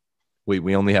 Yep.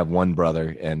 We only have one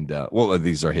brother, and well,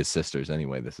 these are his sisters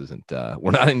anyway. This isn't.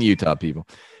 We're not in Utah, people.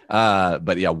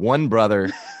 But yeah, one brother.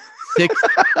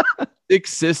 6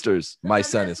 sisters my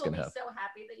son is going to have. So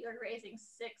happy that you're raising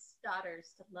 6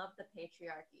 daughters to love the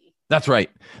patriarchy. That's right.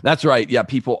 Yeah,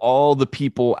 all the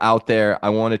people out there, I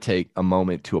want to take a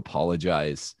moment to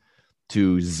apologize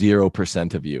to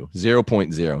 0% of you,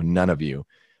 0.0, none of you.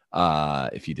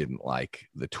 If you didn't like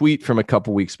the tweet from a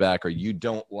couple weeks back, or you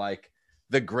don't like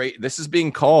this is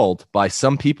being called by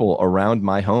some people around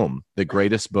my home the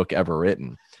greatest book ever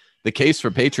written. The Case for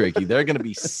Patriarchy. There are going to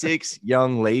be 6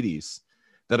 young ladies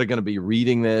that are going to be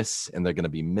reading this, and they're going to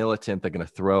be militant. They're going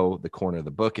to throw the corner of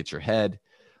the book at your head.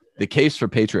 The Case for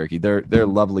Patriarchy. They're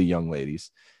lovely young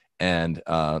ladies, and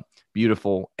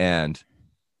beautiful and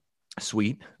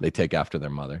sweet. They take after their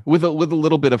mother with a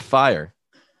little bit of fire.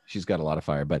 She's got a lot of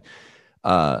fire, but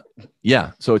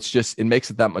yeah. So it makes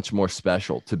it that much more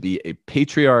special to be a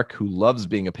patriarch who loves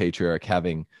being a patriarch,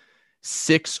 having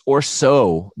 6 or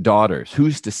so daughters.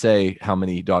 Who's to say how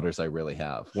many daughters I really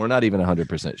have? We're not even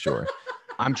 100% sure.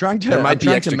 I'm trying to match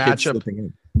up.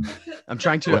 I'm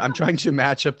trying to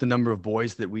match up the number of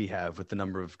boys that we have with the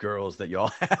number of girls that y'all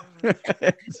have.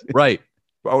 Right.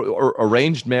 Or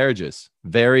arranged marriages.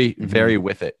 Very, very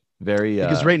with it. Very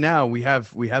because right now we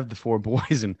have the 4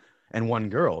 boys and 1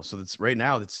 girl. So that's right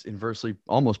now that's inversely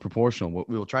almost proportional.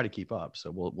 We'll try to keep up.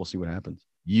 So we'll see what happens.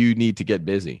 You need to get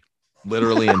busy.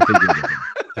 Literally and figuratively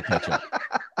to catch up.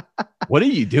 What are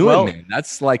you doing, man?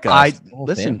 That's like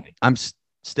listen. Family.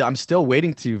 I'm still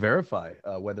waiting to verify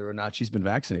whether or not she's been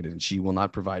vaccinated, and she will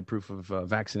not provide proof of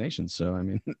vaccination. So I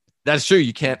mean, that's true.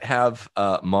 You can't have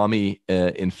mommy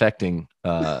infecting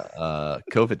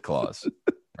COVID clause,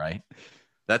 right?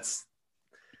 That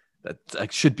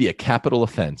should be a capital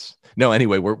offense. No,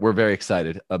 anyway, we're very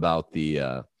excited about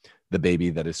the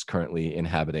baby that is currently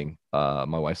inhabiting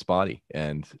my wife's body,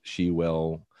 and she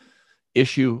will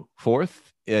issue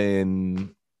forth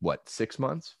in 6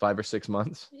 months, 5 or 6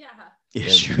 months. Yeah.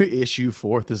 Issue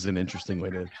forth is an interesting way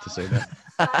to say that.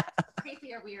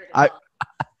 Creepy or weird.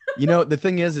 The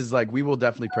thing is like we will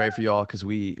definitely pray for y'all because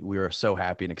we are so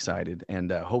happy and excited,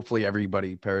 and hopefully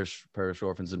everybody, parish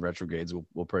orphans and retrogrades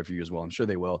will pray for you as well. I'm sure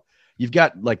they will. You've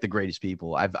got like the greatest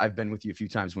people. I've been with you a few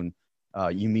times when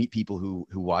you meet people who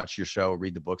watch your show,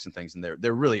 read the books and things, and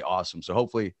they're really awesome. So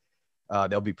hopefully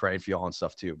they'll be praying for y'all and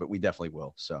stuff too. But we definitely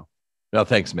will. So no,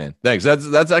 thanks, man. Thanks.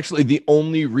 That's actually the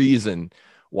only reason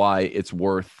why it's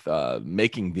worth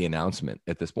making the announcement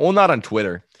at this point. Well, not on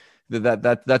Twitter.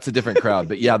 That's a different crowd.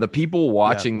 But yeah, the people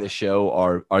watching the show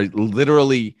are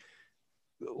literally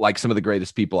like some of the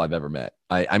greatest people I've ever met.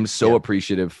 I'm so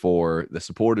appreciative for the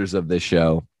supporters of this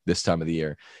show this time of the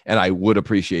year. And I would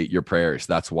appreciate your prayers.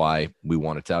 That's why we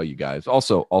want to tell you guys.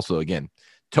 Also, again,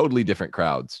 totally different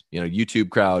crowds. YouTube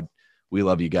crowd, we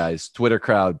love you guys. Twitter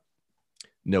crowd,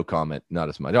 no comment, not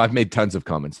as much. I've made tons of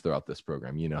comments throughout this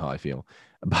program. You know how I feel.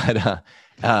 But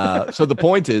so the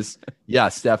point is,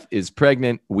 Steph is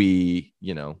pregnant. We,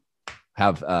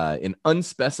 have an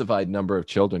unspecified number of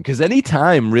children. Because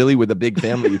anytime really with a big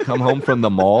family, you come home from the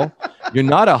mall, you're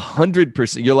not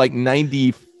 100%, you're like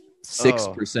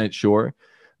 96% sure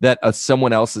that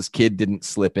someone else's kid didn't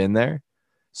slip in there.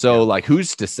 So like,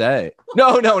 who's to say?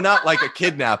 No, not like a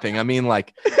kidnapping. I mean,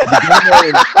 like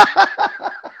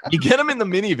you get them in the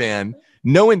minivan,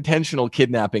 no intentional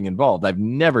kidnapping involved. I've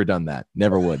never done that.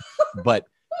 Never would. But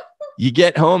you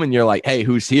get home and you're like, hey,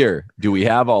 who's here? Do we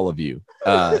have all of you?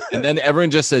 And then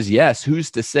everyone just says yes.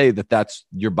 Who's to say that that's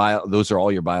those are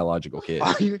all your biological kids?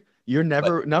 You're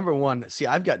never number one. See,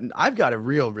 I've got a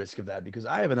real risk of that because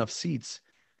I have enough seats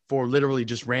for literally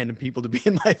just random people to be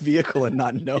in my vehicle and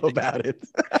not know about it.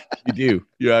 You do.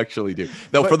 You actually do.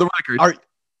 No, But for the record,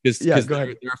 because go there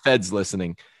ahead. are feds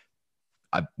listening.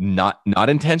 Not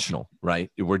intentional,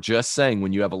 right? We're just saying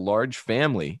when you have a large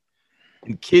family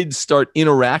and kids start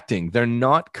interacting, they're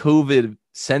not COVID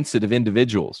sensitive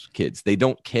individuals. Kids, they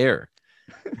don't care.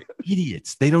 They're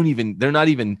idiots. They're not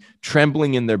even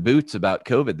trembling in their boots about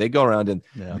COVID. They go around and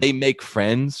they make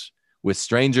friends with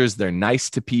strangers. They're nice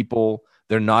to people.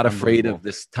 They're not afraid of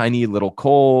this tiny little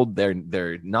cold.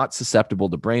 They're not susceptible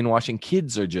to brainwashing.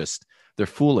 Kids are they're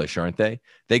foolish, aren't they?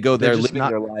 They go there living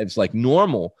their lives like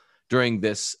normal during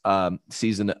this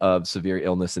season of severe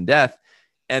illness and death.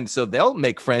 And so they'll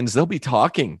make friends. They'll be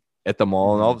talking at the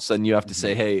mall. And all of a sudden you have to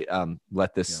say, hey,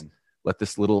 let this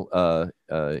little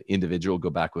individual go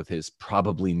back with his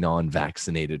probably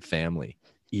non-vaccinated family.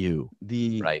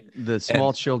 The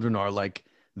small children are like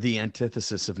the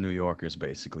antithesis of New Yorkers,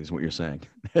 basically, is what you're saying.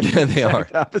 Yeah, they are.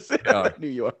 Opposite of New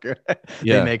Yorker.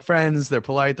 Yeah. They make friends. They're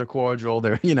polite. They're cordial.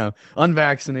 They're,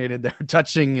 unvaccinated. They're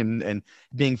touching and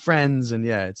being friends. And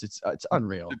yeah, it's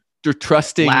unreal. They're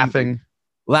trusting,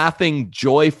 laughing,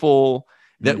 joyful.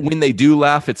 That when they do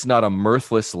laugh, it's not a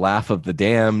mirthless laugh of the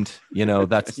damned.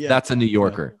 That's a New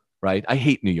Yorker, right? I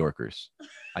hate New Yorkers.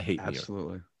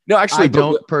 Absolutely. No, actually, I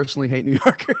don't personally hate New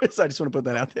Yorkers. I just want to put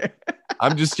that out there.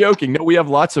 I'm just joking. No, we have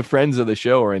lots of friends of the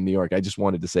show are in New York. I just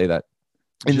wanted to say that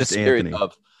in the spirit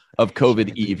of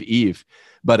COVID Eve.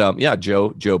 But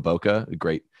Joe Boca, a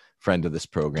great friend of this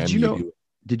program.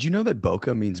 Did you know that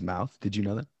Boca means mouth? Did you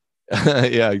know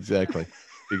that? Yeah, exactly.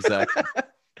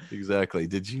 Exactly.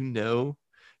 Did you know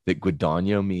that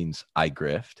Guadagno means I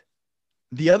grift?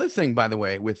 The other thing, by the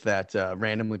way, with that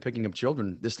randomly picking up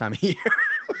children this time of year,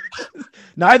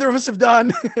 neither of us have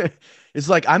done. It's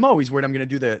like I'm always worried I'm gonna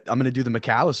do the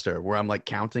McAllister where I'm like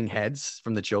counting heads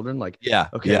from the children. Like,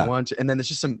 one, two, and then there's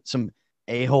just some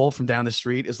a-hole from down the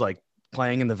street is like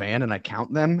playing in the van, and I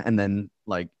count them, and then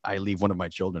like I leave one of my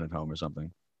children at home or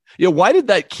something. Yeah, why did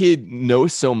that kid know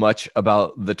so much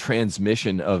about the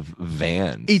transmission of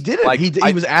vans? He did it. Like, he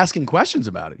was asking questions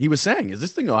about it. He was saying, "Is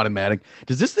this thing automatic?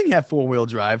 Does this thing have 4-wheel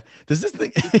drive? Does this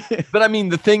thing?" But I mean,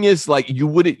 the thing is, like, you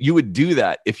would do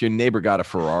that if your neighbor got a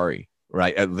Ferrari,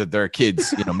 right? There are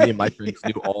kids. Me and my friends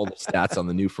knew all the stats on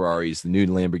the new Ferraris, the new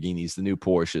Lamborghinis, the new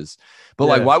Porsches. But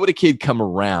like, why would a kid come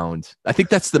around? I think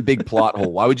that's the big plot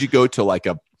hole. Why would you go to like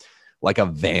a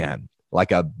van?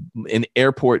 Like an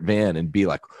airport van and be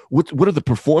like, what are the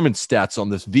performance stats on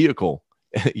this vehicle?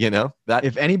 That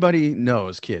if anybody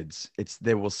knows kids,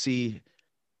 they will see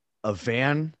a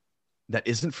van that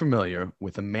isn't familiar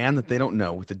with a man that they don't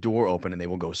know with the door open, and they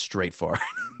will go straight for it.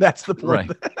 That's the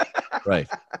point. Right.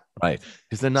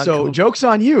 Because they're not. So joke's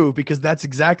on you, because that's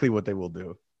exactly what they will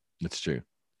do. That's true.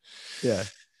 Yeah.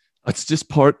 It's just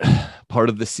part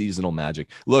of the seasonal magic.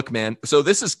 Look, man. So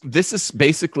this is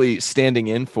basically standing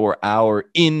in for our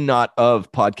in not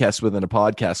of podcast within a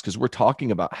podcast, because we're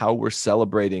talking about how we're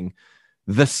celebrating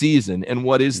the season and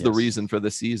what is the reason for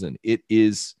the season. It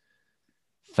is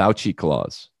Fauci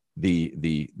Claus,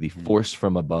 the force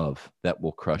from above that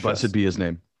will crush us. Blessed be his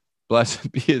name.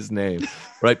 Blessed be his name.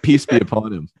 Right? Peace be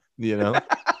upon him.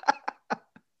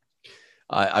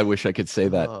 I wish I could say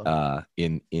that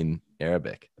in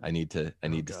Arabic. I need to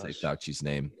say Fauci's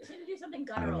name. You should do something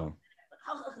guttural.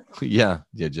 Yeah,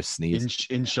 just sneeze.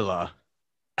 Inshallah.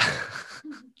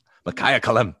 Makaya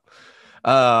Kalam.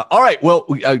 All right. Well,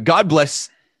 God bless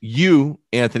you,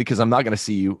 Anthony, because I'm not going to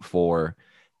see you for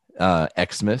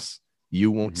Xmas. You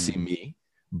won't see me,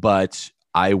 but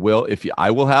I will.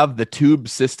 I will have the tube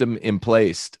system in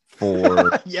place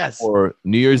for for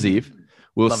New Year's Eve.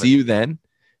 We'll see you then.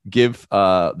 Give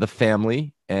the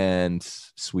family and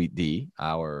Sweet D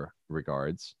our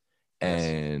regards,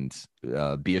 and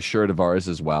be assured of ours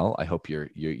as well. I hope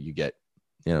you get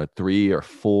 3 or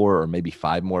 4 or maybe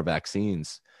 5 more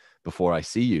vaccines before I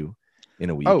see you in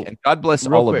a week. And God bless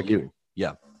all of you.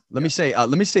 Yeah. Let me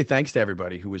say thanks to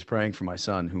everybody who was praying for my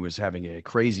son, who was having a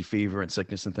crazy fever and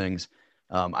sickness and things.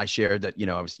 I shared that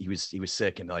he was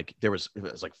sick, and like it was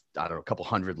like, I don't know, a couple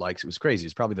hundred likes. It was crazy.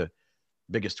 It's probably the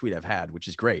biggest tweet I've had, which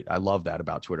is great. I love that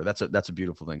about Twitter. That's a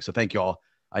beautiful thing. So thank you all.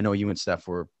 I know you and Steph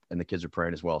and the kids are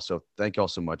praying as well. So thank you all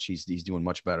so much. He's doing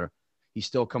much better. He's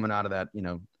still coming out of that,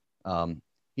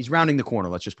 he's rounding the corner.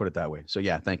 Let's just put it that way. So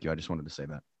yeah, thank you. I just wanted to say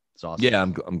that. It's awesome. Yeah,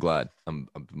 I'm glad. I'm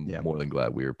more than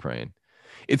glad we were praying.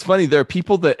 It's funny. There are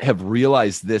people that have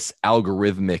realized this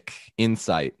algorithmic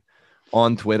insight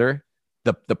on Twitter,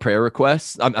 the prayer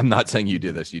requests. I'm not saying you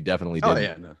do this. You definitely did. Oh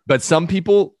yeah. No. But some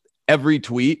people every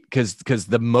tweet, because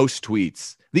the most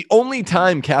tweets, the only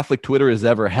time Catholic Twitter is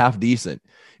ever half decent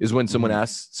is when someone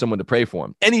asks someone to pray for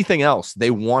them. Anything else,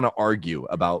 they want to argue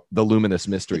about the luminous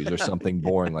mysteries or something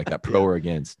boring like that, pro or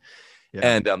against.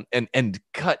 Yeah. And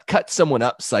cut someone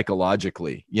up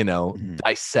psychologically,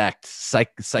 dissect,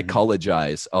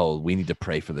 psychologize. Oh, we need to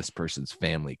pray for this person's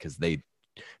family because they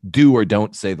do or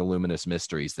don't say the luminous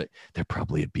mysteries, that they're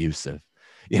probably abusive.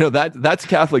 That's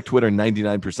Catholic Twitter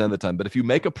 99% of the time. But if you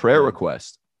make a prayer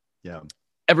request,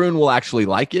 everyone will actually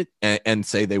like it and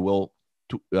say they will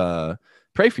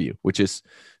pray for you, which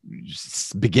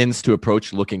begins to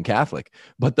approach looking Catholic.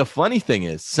 But the funny thing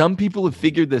is, some people have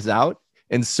figured this out.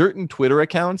 And certain Twitter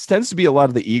accounts, tends to be a lot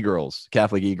of the e-girls,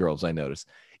 Catholic e-girls, I notice,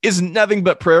 is nothing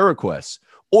but prayer requests.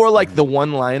 Or like the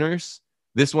one-liners.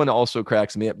 This one also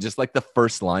cracks me up. Just like the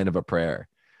first line of a prayer.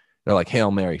 They're like,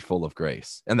 Hail Mary, full of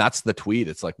grace. And that's the tweet.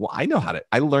 It's like, well, I know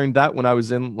I learned that when I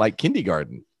was in like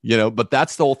kindergarten, but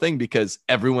that's the whole thing because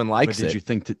everyone likes it. Did you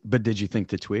think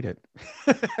to tweet it?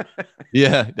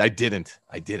 Yeah, I didn't.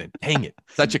 Dang it.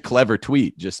 Such a clever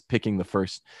tweet. Just picking the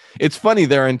first. It's funny.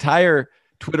 Their entire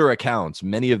Twitter accounts,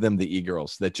 many of them the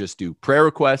e-girls, that just do prayer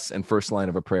requests and first line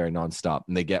of a prayer nonstop,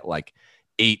 and they get like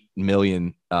 8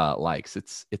 million likes.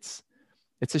 It's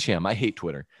a sham. I hate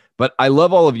Twitter, but I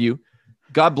love all of you.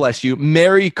 God bless you.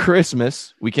 Merry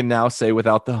Christmas. We can now say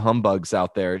without the humbugs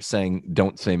out there saying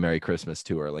don't say Merry Christmas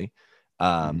too early.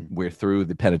 We're through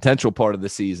the penitential part of the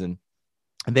season,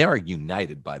 and they are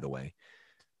united, by the way.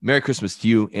 Merry Christmas to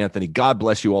you, Anthony. God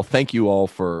bless you all. Thank you all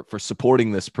for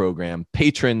supporting this program.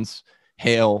 Patrons,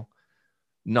 hail,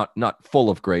 not full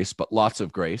of grace, but lots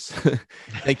of grace.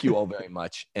 Thank you all very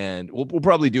much. And we'll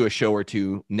probably do a show or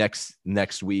two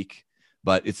next week,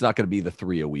 but it's not going to be the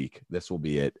 3 a week. This will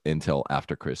be it until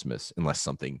after Christmas, unless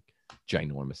something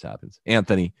ginormous happens.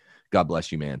 Anthony, God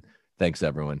bless you, man. Thanks,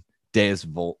 everyone. Deus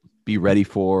Volt. Be ready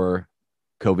for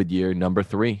COVID year number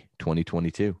 3,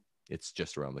 2022. It's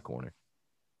just around the corner.